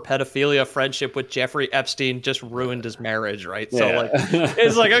arrest for pedophilia friendship with Jeffrey Epstein just ruined his marriage, right? So Yeah. like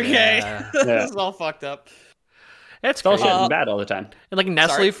it's like, okay, Yeah. this is all fucked up. It's all crazy. shit and bad all the time. And like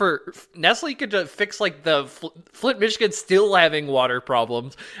Nestle could fix like the Flint, Michigan still having water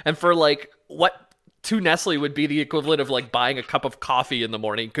problems, and for like what to Nestle would be the equivalent of like buying a cup of coffee in the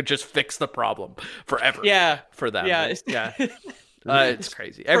morning could just fix the problem forever. Yeah, for them. yeah, Like, yeah. It's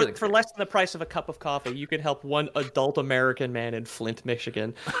crazy. Everything's for less than the price of a cup of coffee, you can help one adult American man in Flint,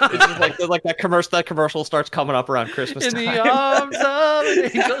 Michigan. It's just like that commercial. That commercial starts coming up around Christmas in time. the arms of an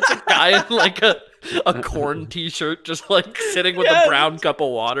angel. It's a guy in like a corn t-shirt, just like sitting with a brown cup of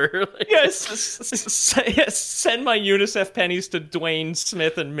water. Like, Yes, send my UNICEF pennies to Dwayne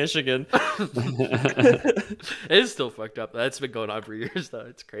Smith in Michigan. it is still fucked up. That's been going on for years, though.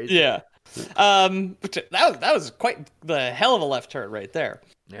 It's crazy. Yeah. That was quite the hell of a left turn right there.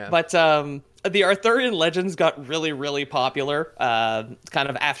 Yeah. But the Arthurian legends got really, really popular kind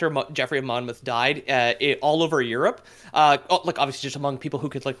of after Geoffrey of Monmouth died all over Europe. Like obviously just among people who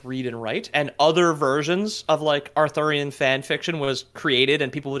could like read and write, and other versions of like Arthurian fan fiction was created,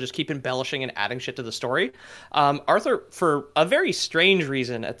 and people would just keep embellishing and adding shit to the story. Arthur, for a very strange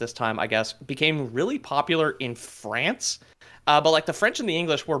reason at this time, I guess, became really popular in France. But like the French and the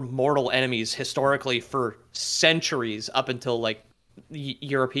English were mortal enemies historically for centuries, up until like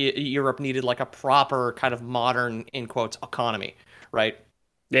Europe needed like a proper kind of modern, in quotes, economy, right?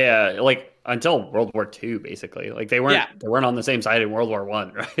 Yeah, like until World War II, basically. Like they weren't on the same side in World War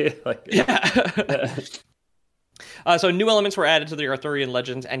One, right? Like Yeah. So new elements were added to the Arthurian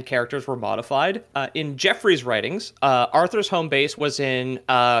legends, and characters were modified. In Geoffrey's writings, Arthur's home base was in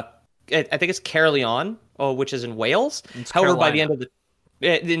I think it's Caerleon, which is in Wales. However, by the end of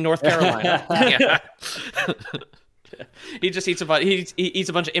in North Carolina, yeah. He just eats he eats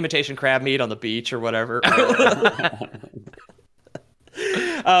a bunch of imitation crab meat on the beach or whatever.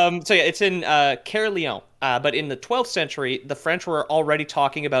 So yeah, it's in Caerleon. But in the 12th century, the French were already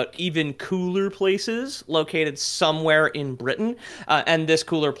talking about even cooler places located somewhere in Britain, and this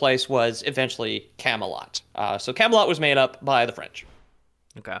cooler place was eventually Camelot. So Camelot was made up by the French.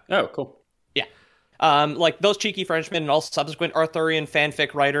 Okay. Oh, cool. Yeah. Like those cheeky Frenchmen and all subsequent Arthurian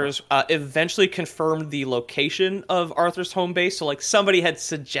fanfic writers eventually confirmed the location of Arthur's home base. So like somebody had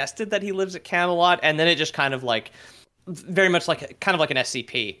suggested that he lives at Camelot, and then it just kind of like very much like kind of like an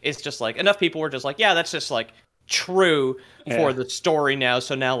SCP. It's just like enough people were just like, yeah, that's just like true for the story now.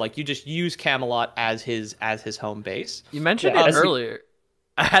 So now like you just use Camelot as his home base. You mentioned it earlier.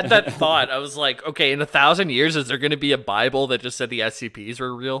 I had that thought. I was like, okay, in 1,000 years, is there going to be a Bible that just said the SCPs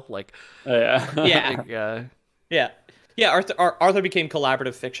were real? Like, yeah. Arthur became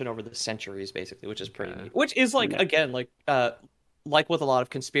collaborative fiction over the centuries, basically, which is pretty neat. Which is like again, like with a lot of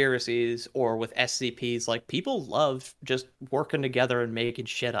conspiracies or with SCPs, like people love just working together and making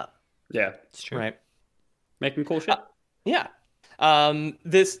shit up. Yeah. It's true. Right. Making cool shit. Yeah.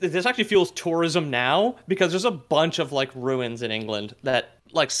 This actually fuels tourism now because there's a bunch of like ruins in England that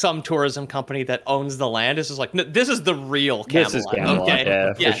like some tourism company that owns the land is just like, no, this is the real Camelot. This is Camelot,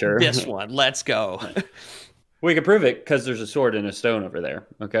 Okay? yeah, for sure. This one. Let's go. We can prove it because there's a sword and a stone over there.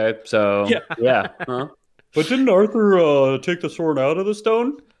 Okay, so yeah. Huh? But didn't Arthur take the sword out of the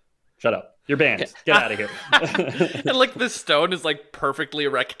stone? Shut up. You're banned. Get out of here. And like the stone is like perfectly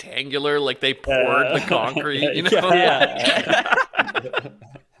rectangular, like they poured the concrete, you know? Yeah.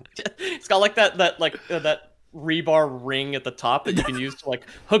 It's got like that rebar ring at the top that you can use to like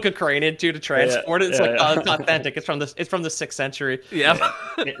hook a crane into to transport it. It's it's authentic. It's from the 6th century. Yeah.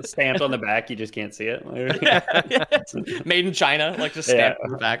 It's stamped on the back. You just can't see it. It's made in China, like just stamped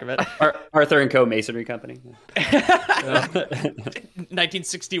on the back of it. Arthur and Co. Masonry Company.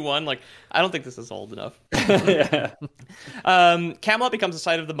 1961. Like, I don't think this is old enough. Camelot becomes the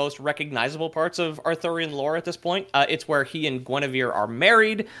site of the most recognizable parts of Arthurian lore at this point. It's where he and Guinevere are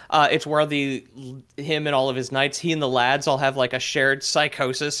married. It's where him and all of his knights, he and the lads all have like a shared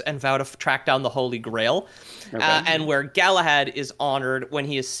psychosis and vow to track down the Holy Grail. Okay. And where Galahad is honored when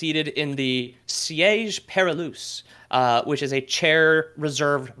he is seated in the Siège Perilous, which is a chair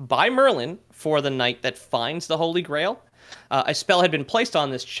reserved by Merlin for the knight that finds the Holy Grail. A spell had been placed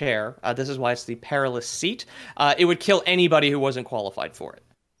on this chair. This is why it's the perilous seat. It would kill anybody who wasn't qualified for it.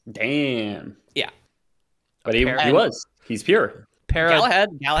 Damn. Yeah. But he was. He's pure.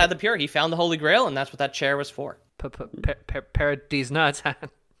 Galahad the Pure. He found the Holy Grail, and that's what that chair was for. Paradise nuts.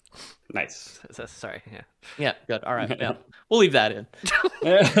 Nice. Sorry. Yeah. Yeah. Good. All right. Yeah. We'll leave that in.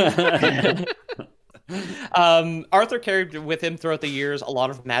 Arthur carried with him throughout the years a lot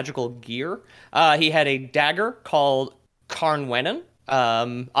of magical gear. He had a dagger called Carnwenan.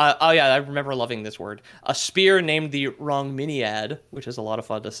 I remember loving this word. A spear named the Rhongminiad, which is a lot of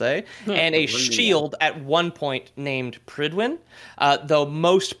fun to say, and a shield at one point named Prydwen, though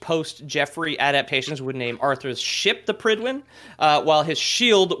most post-Geoffrey adaptations would name Arthur's ship the Prydwen, while his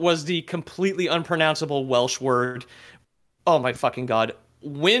shield was the completely unpronounceable Welsh word, oh my fucking god,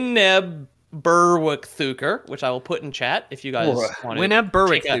 Wyneb Berwick-Thukr, which I will put in chat if you guys want to. Wyneb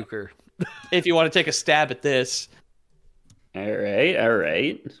Berwick-Thukr. If you want to take a stab at this. All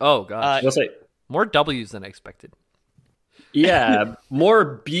right. Oh, gosh. We'll say more W's than I expected. Yeah,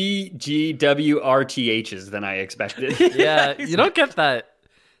 more BGWRTHs than I expected. Yeah, you don't get that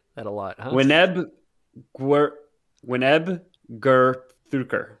a lot, huh? Wyneb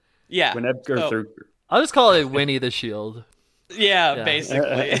Ger-Thukr. Yeah. Wyneb Ger-Thukr. I'll just call it Winnie the Shield. Yeah,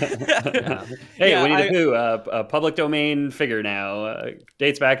 basically. Hey, Winnie the Pooh, a public domain figure now.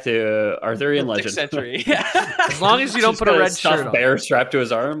 Dates back to Arthurian legend. 6th century. As long as you don't put a red shirt on. Bear strapped to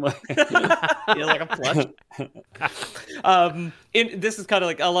his arm. Like a plush. This is kind of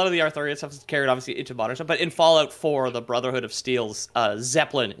like a lot of the Arthurian stuff is carried obviously into modern stuff, but in Fallout 4, the Brotherhood of Steel's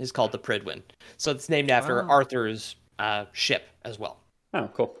Zeppelin is called the Prydwen. So it's named after Arthur's ship as well. Oh,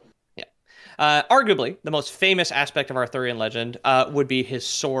 cool. Arguably, the most famous aspect of Arthurian legend would be his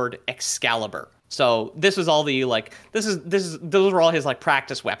sword Excalibur. So this is all the those were all his like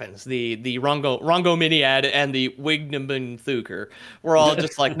practice weapons. The Rhongminiad and the Wyneb were all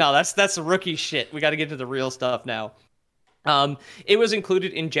just like, no, that's rookie shit. We got to get to the real stuff now. It was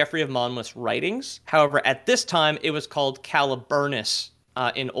included in Geoffrey of Monmouth's writings. However, at this time, it was called Caliburnus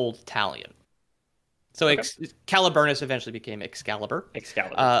in Old Italian. So Caliburnus eventually became Excalibur.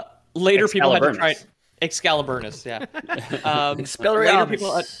 Later, people had to try Excaliburnus, yeah. Later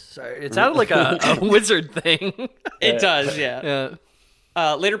people sorry, it sounded like a wizard thing. It does, yeah.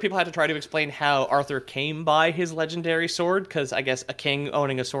 Later, people had to try to explain how Arthur came by his legendary sword, because I guess a king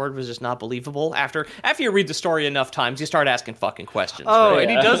owning a sword was just not believable. After you read the story enough times, you start asking fucking questions. Oh, right?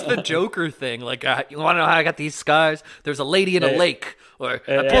 And he does the Joker thing, like, you want to know how I got these scars? There's a lady in a lake, or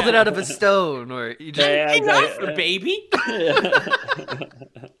I pulled it out of a stone, or you just Arthur, baby.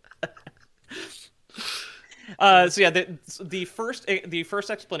 So yeah, the first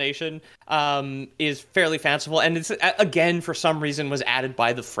explanation is fairly fanciful, and it's again for some reason was added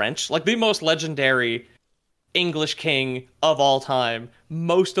by the French, like the most legendary English king of all time.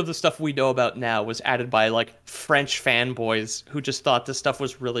 Most of the stuff we know about now was added by like French fanboys who just thought this stuff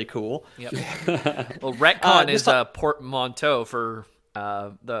was really cool. Yep. Well, retcon is a portmanteau for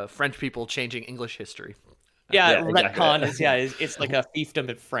the French people changing English history. Yeah, retcon exactly. It's like a fiefdom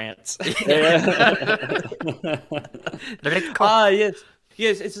in France.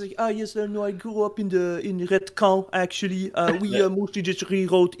 Yes, it's like, yes, no, I grew up in retcon, actually. We mostly just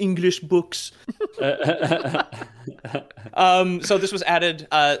rewrote English books. So this was added,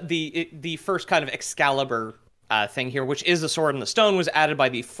 the first kind of Excalibur thing here, which is the Sword in the Stone, was added by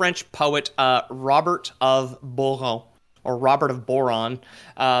the French poet Robert of Boron, or Robert of Boron,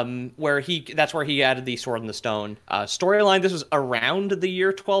 that's where he added the Sword in the Stone storyline. This was around the year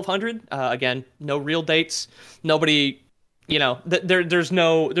 1200. Again, no real dates. Nobody, there's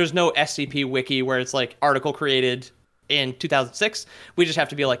no SCP wiki where it's like article created in 2006. We just have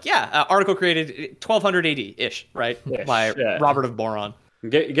to be like, article created 1200 AD ish, right? Ish, by yeah. Robert of Boron.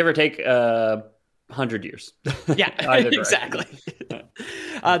 Give or take 100 years. Yeah, exactly.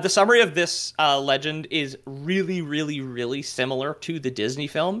 The summary of this legend is really, really, really similar to the Disney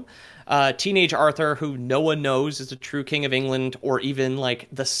film. Teenage Arthur, who no one knows is the true king of England or even like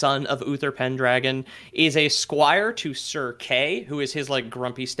the son of Uther Pendragon, is a squire to Sir Kay, who is his like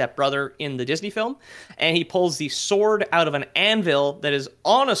grumpy stepbrother in the Disney film, and he pulls the sword out of an anvil that is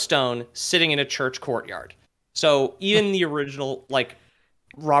on a stone sitting in a church courtyard. So even the original like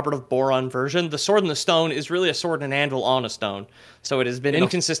Robert of Boron version, the Sword in the Stone is really a sword and an anvil on a stone. So it has been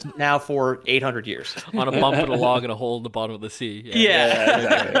inconsistent now for 800 years. On a bump in a log and a hole in the bottom of the sea.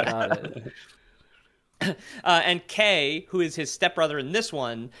 Yeah. Got it. And Kay, who is his stepbrother in this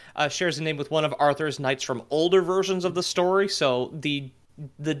one, shares a name with one of Arthur's knights from older versions of the story. So the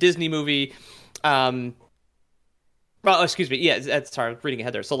Disney movie... excuse me. Yeah, sorry, reading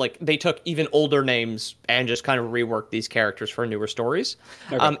ahead there. So, like, they took even older names and just kind of reworked these characters for newer stories.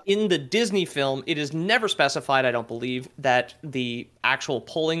 Okay. In the Disney film, it is never specified, I don't believe, that the actual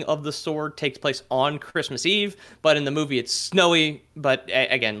pulling of the sword takes place on Christmas Eve. But in the movie, it's snowy. But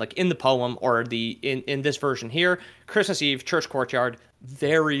again, like in the poem or in this version here, Christmas Eve, church courtyard,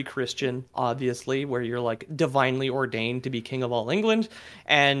 very Christian, obviously, where you're like divinely ordained to be king of all England.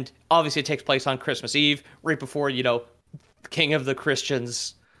 And obviously it takes place on Christmas Eve, right before, king of the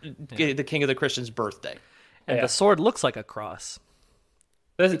Christians, the king of the Christians' birthday. And the sword looks like a cross.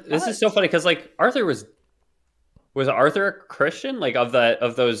 This is so funny because like Arthur was Arthur a Christian? Like of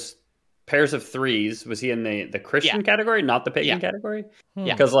those pairs of threes, was he in the Christian category, not the pagan category?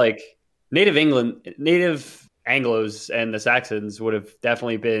 Yeah. Because like native Anglos and the Saxons would have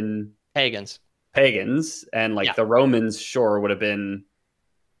definitely been pagans, and like the Romans would have been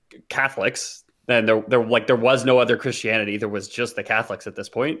Catholics. And there was no other Christianity. There was just the Catholics at this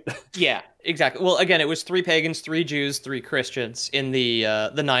point. Yeah, exactly. Well, again, it was 3 pagans, 3 Jews, 3 Christians in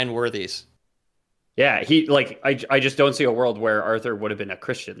the 9 worthies. Yeah, I just don't see a world where Arthur would have been a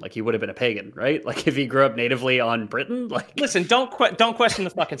Christian. Like he would have been a pagan, right? Like if he grew up natively on Britain. Like listen, don't question the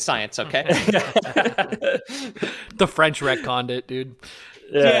fucking science, okay? The French retconned it, dude.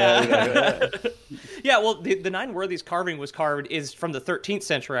 Yeah. Yeah, well, the 9 worthies carving is from the 13th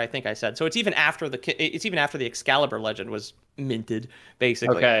century, I think I said. So it's even after the Excalibur legend was minted,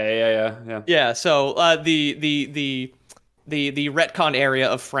 basically. Okay, yeah. Yeah, so the retcon area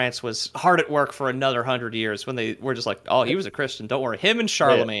of France was hard at work for another 100 years when they were just like, oh, he was a Christian, don't worry. Him and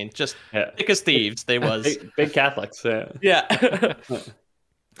Charlemagne, just thick as thieves, they was. Big Catholics, Yeah.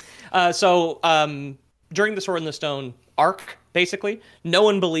 So during the Sword in the Stone arc, basically, no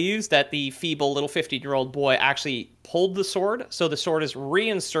one believes that the feeble little 15-year-old boy actually pulled the sword, so the sword is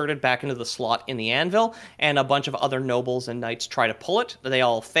reinserted back into the slot in the anvil, and a bunch of other nobles and knights try to pull it. They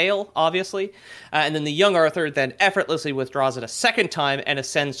all fail, obviously, and then the young Arthur then effortlessly withdraws it a second time and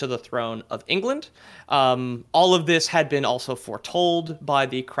ascends to the throne of England. All of this had been also foretold by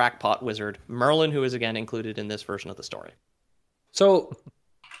the crackpot wizard Merlin, who is again included in this version of the story. So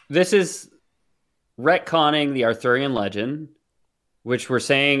this is retconning the Arthurian legend, which we're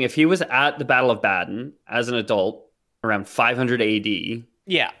saying if he was at the Battle of Badon as an adult around 500 AD,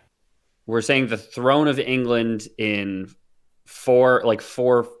 we're saying the throne of England in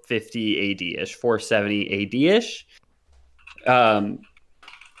 450 AD-ish, 470 AD-ish.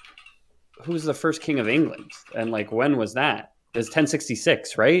 Who's the first king of England? And like when was that? It was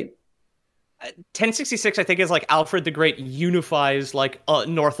 1066, right? 1066, I think, is like Alfred the Great unifies like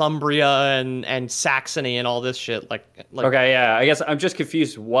Northumbria and Saxony and all this shit. Like okay, yeah. I guess I'm just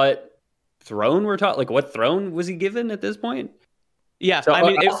confused. What throne we're talking? Like, what throne was he given at this point? Yeah, so I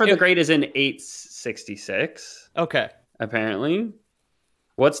mean, Alfred the Great is in 866. Okay, apparently.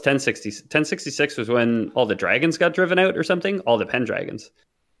 What's 1060? 1066 was when all the dragons got driven out or something. All the Pendragons.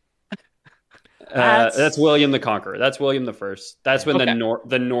 That's William the Conqueror. That's William the First. That's when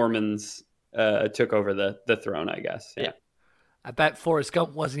the Normans took over the throne, I guess. Yeah. I bet Forrest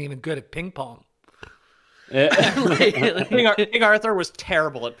Gump wasn't even good at ping pong. King Arthur was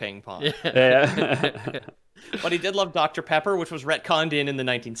terrible at ping pong. Yeah. But he did love Dr. Pepper, which was retconned in the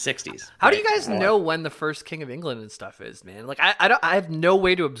 1960s. How do you guys know when the first King of England and stuff is, man? Like, I have no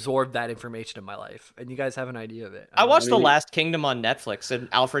way to absorb that information in my life, and you guys have an idea of it. I watched The Last Kingdom on Netflix, and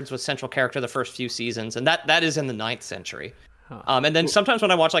Alfred's was central character the first few seasons, and that is in the 9th century. And then sometimes when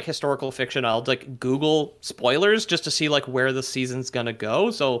I watch like historical fiction, I'll like Google spoilers just to see like where the season's gonna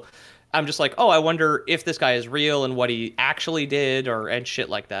go. So I'm just like, oh, I wonder if this guy is real and what he actually did and shit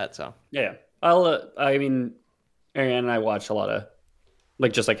like that. So yeah, I mean, Ariane and I watch a lot of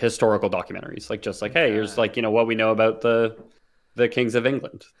like just like historical documentaries, like just like, hey, here's like, you know, what we know about the kings of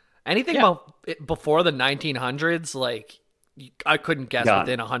England. Anything about before the 1900s, like I couldn't guess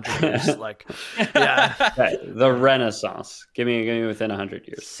within 100 years. Like, yeah, right. The Renaissance. Give me within 100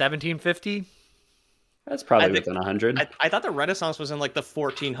 years. 1750. That's probably within 100. I thought the Renaissance was in like the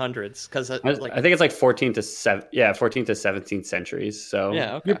 1400s because I think it's like 14 to 17th centuries. So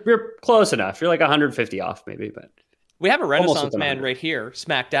yeah, okay. you're close enough. You're like 150 off maybe, but we have a Renaissance man right here,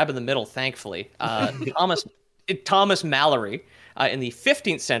 smack dab in the middle. Thankfully, Thomas Mallory. In the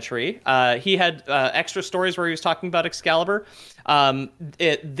 15th century, he had extra stories where he was talking about Excalibur.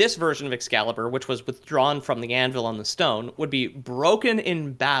 This version of Excalibur, which was withdrawn from the anvil on the stone, would be broken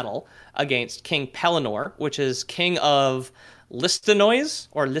in battle against King Pellinore, which is king of Listinois,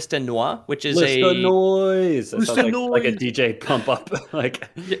 or Listinois, which is Listinois. That sounds like a DJ pump up. Like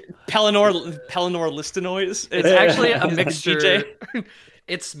Pellinore Listinois. It's actually a mixture.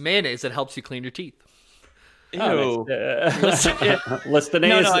 It's mayonnaise that helps you clean your teeth. Ew. Listenase.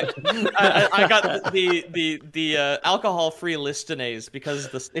 No, I got the alcohol-free Listenase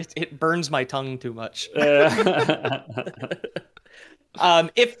because it burns my tongue too much. If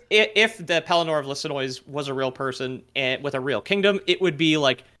the Pellinore of Listinois was a real person and with a real kingdom, it would be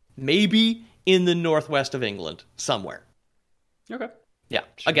like maybe in the northwest of England somewhere. Okay. Yeah.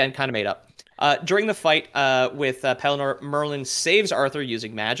 Again, kind of made up. During the fight with Pellinore, Merlin saves Arthur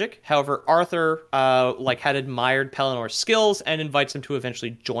using magic. However, Arthur had admired Pellinore's skills and invites him to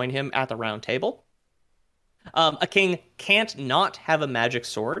eventually join him at the Round Table. A king can't not have a magic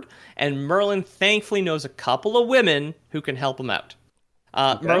sword, and Merlin thankfully knows a couple of women who can help him out.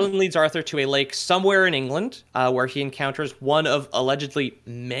 Merlin leads Arthur to a lake somewhere in England, where he encounters one of allegedly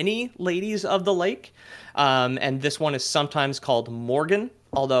many ladies of the lake, and this one is sometimes called Morgan.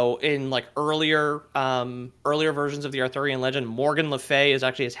 Although in like earlier versions of the Arthurian legend, Morgan Le Fay is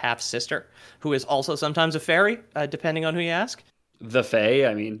actually his half sister, who is also sometimes a fairy, depending on who you ask. The Fae,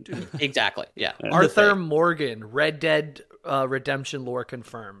 I mean, exactly, yeah. Arthur Morgan, Red Dead Redemption lore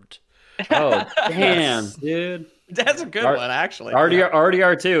confirmed. Oh damn, dude. That's a good one, actually.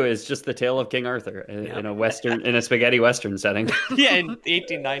 RDR2 is just the tale of King Arthur in a spaghetti western setting. Yeah, in the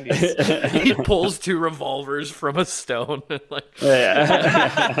 1890s. He pulls two revolvers from a stone.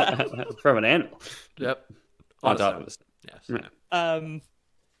 From an anvil. Yep. On top of it. Yes.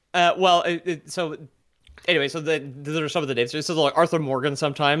 So anyway, so those are some of the names. So like Arthur Morgan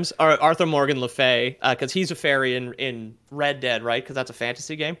sometimes, or Arthur Morgan Le Fay, because he's a fairy in Red Dead, right? Because that's a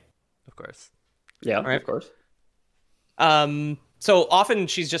fantasy game. Of course. Yeah, right? Of course. So often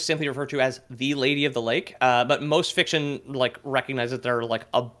she's just simply referred to as the Lady of the Lake, but most fiction like recognizes that there are like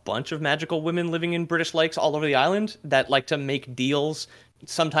a bunch of magical women living in British lakes all over the island that like to make deals.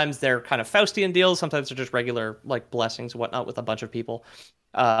 Sometimes they're kind of Faustian deals, sometimes they're just regular like blessings and whatnot with a bunch of people.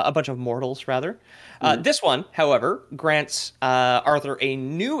 A bunch of mortals, rather. This one, however, grants Arthur a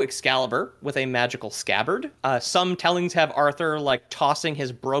new Excalibur with a magical scabbard. Some tellings have Arthur like tossing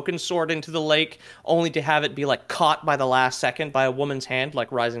his broken sword into the lake, only to have it be like caught by the last second by a woman's hand, like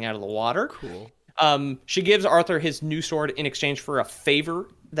rising out of the water. Cool. She gives Arthur his new sword in exchange for a favor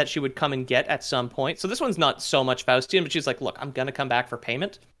that she would come and get at some point. So this one's not so much Faustian, but she's like, look, I'm going to come back for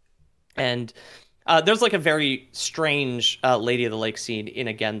payment. And there's like a very strange Lady of the Lake scene in,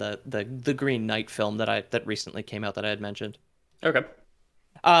 again, the Green Knight film that recently came out that I had mentioned. Okay.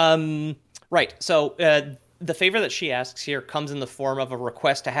 Right. So the favor that she asks here comes in the form of a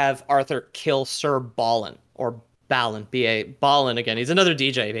request to have Arthur kill Sir Balin, or Balin, B-A, Balin again. He's another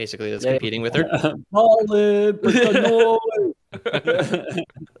DJ, basically, that's competing with her. Balin,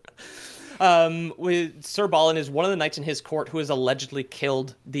 Sir Balin is one of the knights in his court who has allegedly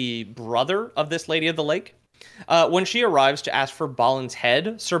killed the brother of this Lady of the Lake. When she arrives to ask for Balin's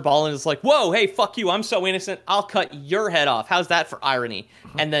head, Sir Balin is like, whoa, hey, fuck you, I'm so innocent, I'll cut your head off. How's that for irony?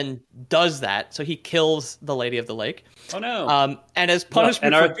 And then does that, so he kills the Lady of the Lake. Oh no! And as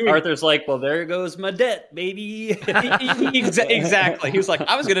punishment for doing Arthur's like, well, there goes my debt, baby. Exactly. He was like,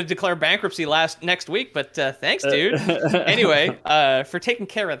 I was going to declare bankruptcy next week, but thanks, dude. Anyway, for taking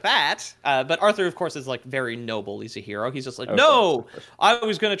care of that. But Arthur, of course, is like very noble. He's a hero. He's just like, no, I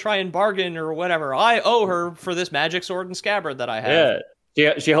was going to try and bargain or whatever. I owe her for this magic sword and scabbard that I have.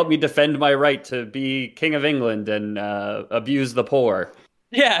 Yeah, she helped me defend my right to be king of England and abuse the poor.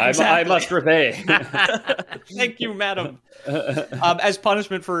 Yeah, exactly. I must repay. Thank you, madam. As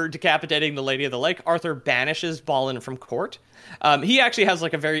punishment for decapitating the Lady of the Lake, Arthur banishes Balin from court. He actually has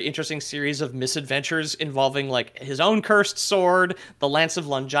like a very interesting series of misadventures involving like his own cursed sword, the Lance of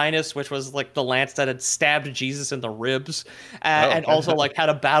Longinus, which was like the lance that had stabbed Jesus in the ribs, and also like had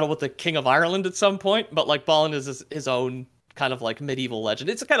a battle with the King of Ireland at some point. But like Balin is his own kind of like medieval legend.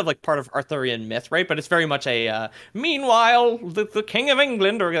 It's kind of like part of Arthurian myth, right? But it's very much a meanwhile the King of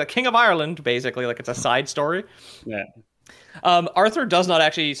England or the King of Ireland, basically, like it's a side story. Yeah. Arthur does not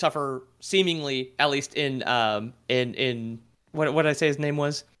actually suffer, seemingly, at least in what did I say his name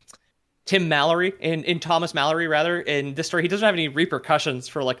was? Tim Mallory, in Thomas Mallory, rather, in this story, he doesn't have any repercussions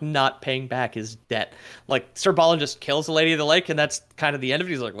for, like, not paying back his debt. Like, Sir Balin just kills the Lady of the Lake, and that's kind of the end of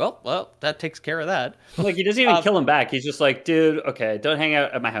it. He's like, well, that takes care of that. Like, he doesn't even kill him back. He's just like, dude, okay, don't hang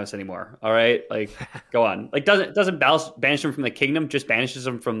out at my house anymore, all right? Like, go on. Like, doesn't banish him from the kingdom, just banishes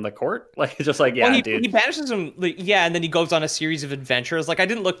him from the court? Like, it's just like, yeah, well, dude. He banishes him, and then he goes on a series of adventures. Like, I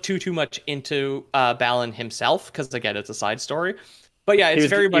didn't look too much into Balin himself, because, again, it's a side story. But yeah, it's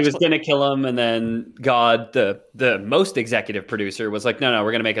very much. He was going to kill him, and then God, the most executive producer, was like, no,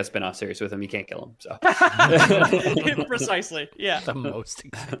 we're going to make a spin-off series with him. You can't kill him. So precisely, yeah. The most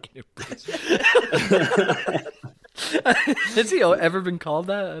executive producer. Has he ever been called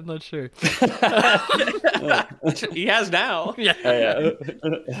that? I'm not sure. He has now. Yeah.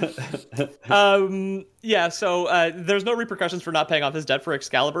 So there's no repercussions for not paying off his debt for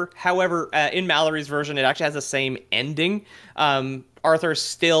Excalibur. However, in Mallory's version, it actually has the same ending. Arthur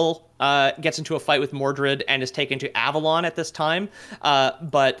still gets into a fight with Mordred and is taken to Avalon at this time.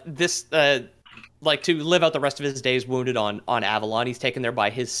 But this, to live out the rest of his days wounded on Avalon, he's taken there by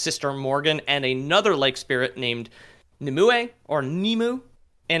his sister Morgan and another lake spirit named Nimue, or Nimue,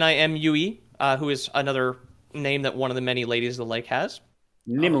 Nimue, who is another name that one of the many ladies of the lake has.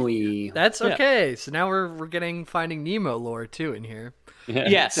 Nimue. That's okay. Yeah. So now we're getting Finding Nemo lore too in here. Yeah.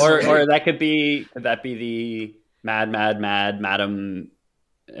 Yes. Or that could be the Madam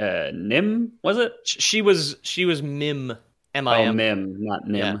Nim, was it? She was Mim. M-I-M. Oh, Mim, not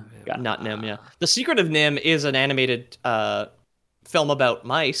Nim. Yeah, not Nim, yeah. The Secret of Nim is an animated film about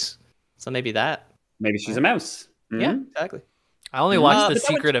mice, so maybe that. Maybe she's a mouse. Mm-hmm. Yeah, exactly. I only watched The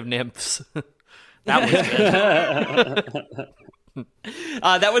Secret of Nymphs. That was good.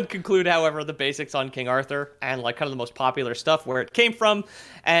 That would conclude, however, the basics on King Arthur and like kind of the most popular stuff, where it came from,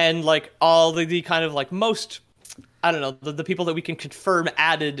 and like all the kind of like most, I don't know, the people that we can confirm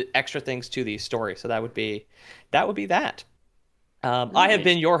added extra things to the story. So that would be that. I have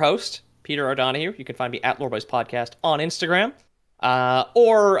been your host, Peter O'Donohue. You can find me at Loreboys Podcast on Instagram,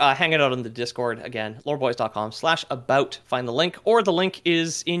 or hanging out on the Discord, again, loreboys.com/about. Find the link, or the link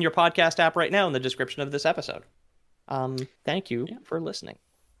is in your podcast app right now in the description of this episode. Thank you for listening.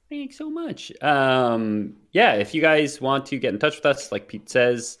 Thanks so much. If you guys want to get in touch with us, like Pete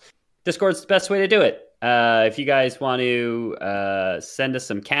says, Discord's the best way to do it. If you guys want to send us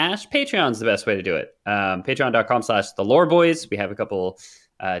some cash, Patreon's the best way to do it. Patreon.com/theloreboys. We have a couple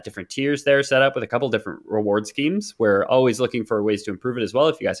different tiers there set up with a couple different reward schemes. We're always looking for ways to improve it as well.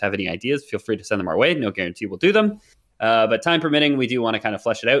 If you guys have any ideas, feel free to send them our way. No guarantee we'll do them. But time permitting, we do want to kind of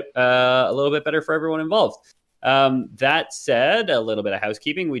flesh it out a little bit better for everyone involved. That said, a little bit of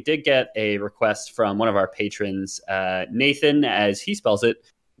housekeeping. We did get a request from one of our patrons, Nathan, as he spells it,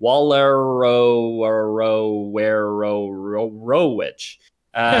 Wallerowich.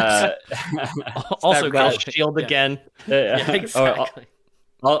 Also called Shield again. Exactly.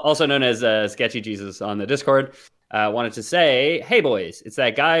 Also known as Sketchy Jesus on the Discord. Wanted to say, hey boys, it's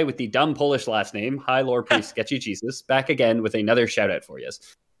that guy with the dumb Polish last name, High Lord Priest Sketchy Jesus, back again with another shout out for you.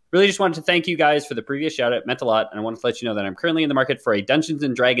 Really just wanted to thank you guys for the previous shout out. It meant a lot. And I wanted to let you know that I'm currently in the market for a Dungeons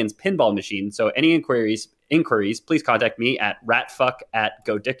and Dragons pinball machine. So any inquiries, please contact me at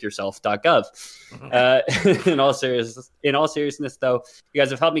ratfuck@godickyyourself.gov. In all seriousness, though, you guys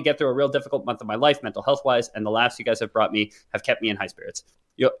have helped me get through a real difficult month of my life, mental health wise, and the laughs you guys have brought me have kept me in high spirits.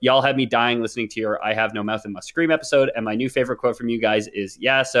 Y'all had me dying listening to your I Have No Mouth and Must Scream episode. And my new favorite quote from you guys is,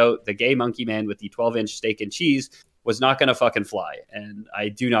 so the gay monkey man with the 12-inch steak and cheese was not going to fucking fly. And I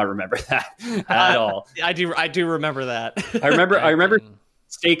do not remember that at all. I do remember that. I remember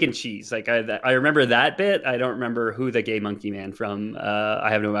Steak and cheese. Like I remember that bit. I don't remember who the gay monkey man from I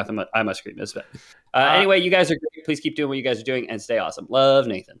Have No Mouth, I Must Scream is. But anyway, you guys are great. Please keep doing what you guys are doing and stay awesome. Love,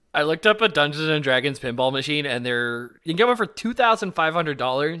 Nathan. I looked up a Dungeons and Dragons pinball machine, and you can get one for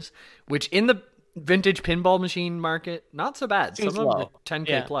 $2,500, which in the vintage pinball machine market, not so bad. Seems Some of them low. are 10K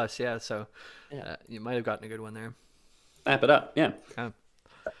Yeah. plus, yeah. So you might have gotten a good one there. Wrap it up. Yeah. Yeah.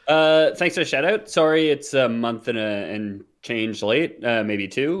 Thanks for the shout out. Sorry, it's a month and change late, maybe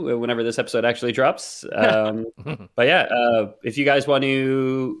two, whenever this episode actually drops. But yeah, if you guys want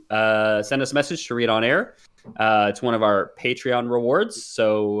to send us a message to read on air, it's one of our Patreon rewards.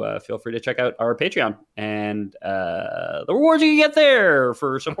 So feel free to check out our Patreon and the rewards you can get there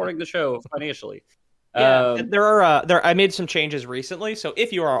for supporting the show financially. Yeah, I made some changes recently, so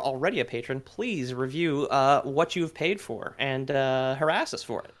if you are already a patron, please review what you've paid for and harass us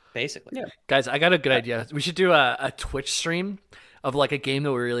for it, basically. Yeah. Guys, I got a good idea. We should do a Twitch stream of like a game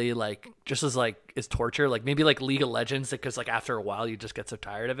that we really like, just as like is torture, like maybe like League of Legends, because like after a while you just get so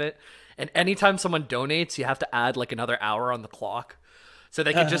tired of it. And anytime someone donates, you have to add like another hour on the clock, so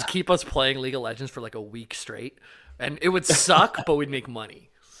they can just keep us playing League of Legends for like a week straight, and it would suck, but we'd make money.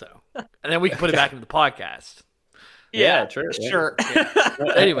 So, and then we can put it back into the podcast. Yeah, true. Sure.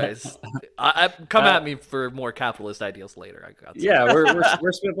 Anyways, I come at me for more capitalist ideas later. I got some. Yeah, we're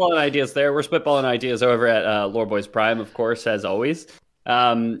spitballing ideas there. We're spitballing ideas over at Lore Boys Prime, of course, as always.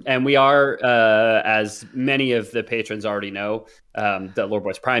 And we are, as many of the patrons already know, the Lore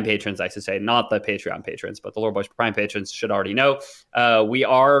Boys Prime patrons, I should say, not the Patreon patrons, but the Lore Boys Prime patrons should already know. We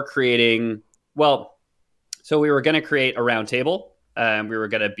are creating, so we were going to create a round table. We were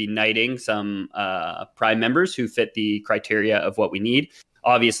going to be knighting some Prime members who fit the criteria of what we need.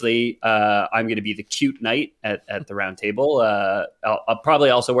 Obviously, I'm going to be the cute knight at the round table. I'll probably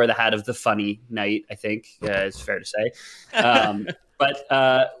also wear the hat of the funny knight, I think, is fair to say. But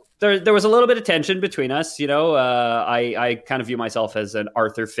there was a little bit of tension between us. You know, I kind of view myself as an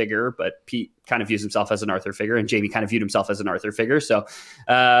Arthur figure, but Pete kind of views himself as an Arthur figure, and Jamie kind of viewed himself as an Arthur figure. So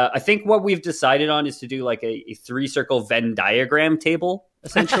I think what we've decided on is to do like a 3-circle Venn diagram table,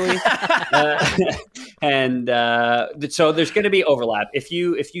 essentially. So there's going to be overlap.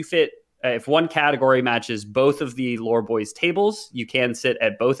 If one category matches both of the Lore Boys tables, you can sit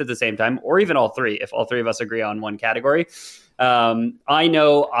at both at the same time, or even all three, if all three of us agree on one category. I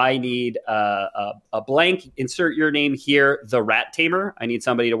know I need a blank. Insert your name here. The Rat Tamer. I need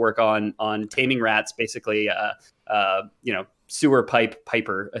somebody to work on taming rats. Basically, sewer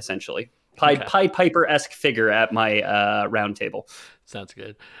piper, essentially. Pied Piper-esque figure at my round table. Sounds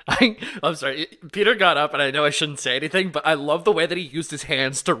good. I'm sorry. Peter got up, and I know I shouldn't say anything, but I love the way that he used his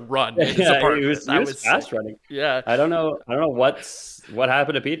hands to run. He was fast running. Yeah. I don't know what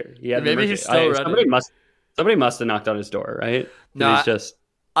happened to Peter. Maybe he's still running. Somebody must have knocked on his door, right? No, he's just.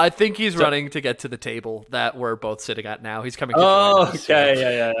 I think he's running to get to the table that we're both sitting at now. He's coming to join us. Okay,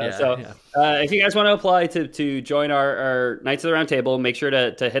 yeah. So if you guys want to apply to join our Knights of the Round Table, make sure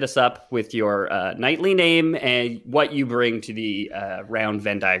to hit us up with your knightly name and what you bring to the round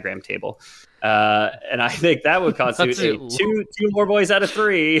Venn diagram table. And I think that would constitute two more boys out of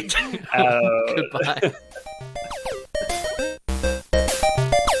 3. Goodbye.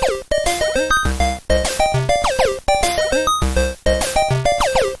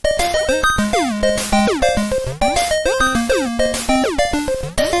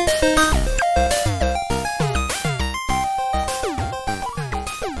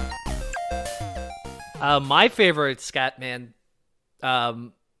 My favorite Scatman,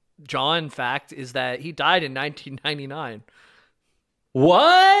 John fact is that he died in 1999.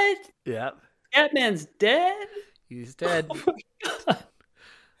 What? Yeah. Scatman's dead? He's dead. Oh my God.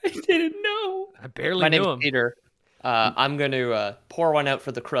 I didn't know. I barely My knew name's him. Peter. I'm going to pour one out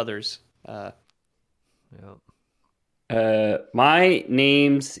for the Cruthers. My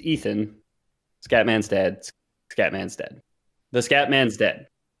name's Ethan. Scatman's dead. Scatman's dead. The Scatman's dead.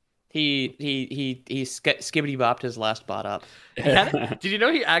 He skibbity bopped his last bot up. Did you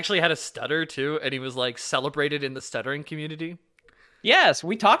know he actually had a stutter too, and he was like celebrated in the stuttering community? Yes,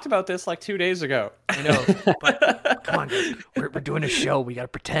 we talked about this like 2 days ago. I know, but come on, guys. We're doing a show. We gotta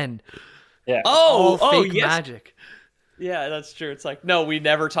pretend. Yeah. Fake yes. magic. Yeah, that's true. It's like, no, we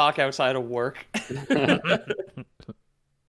never talk outside of work.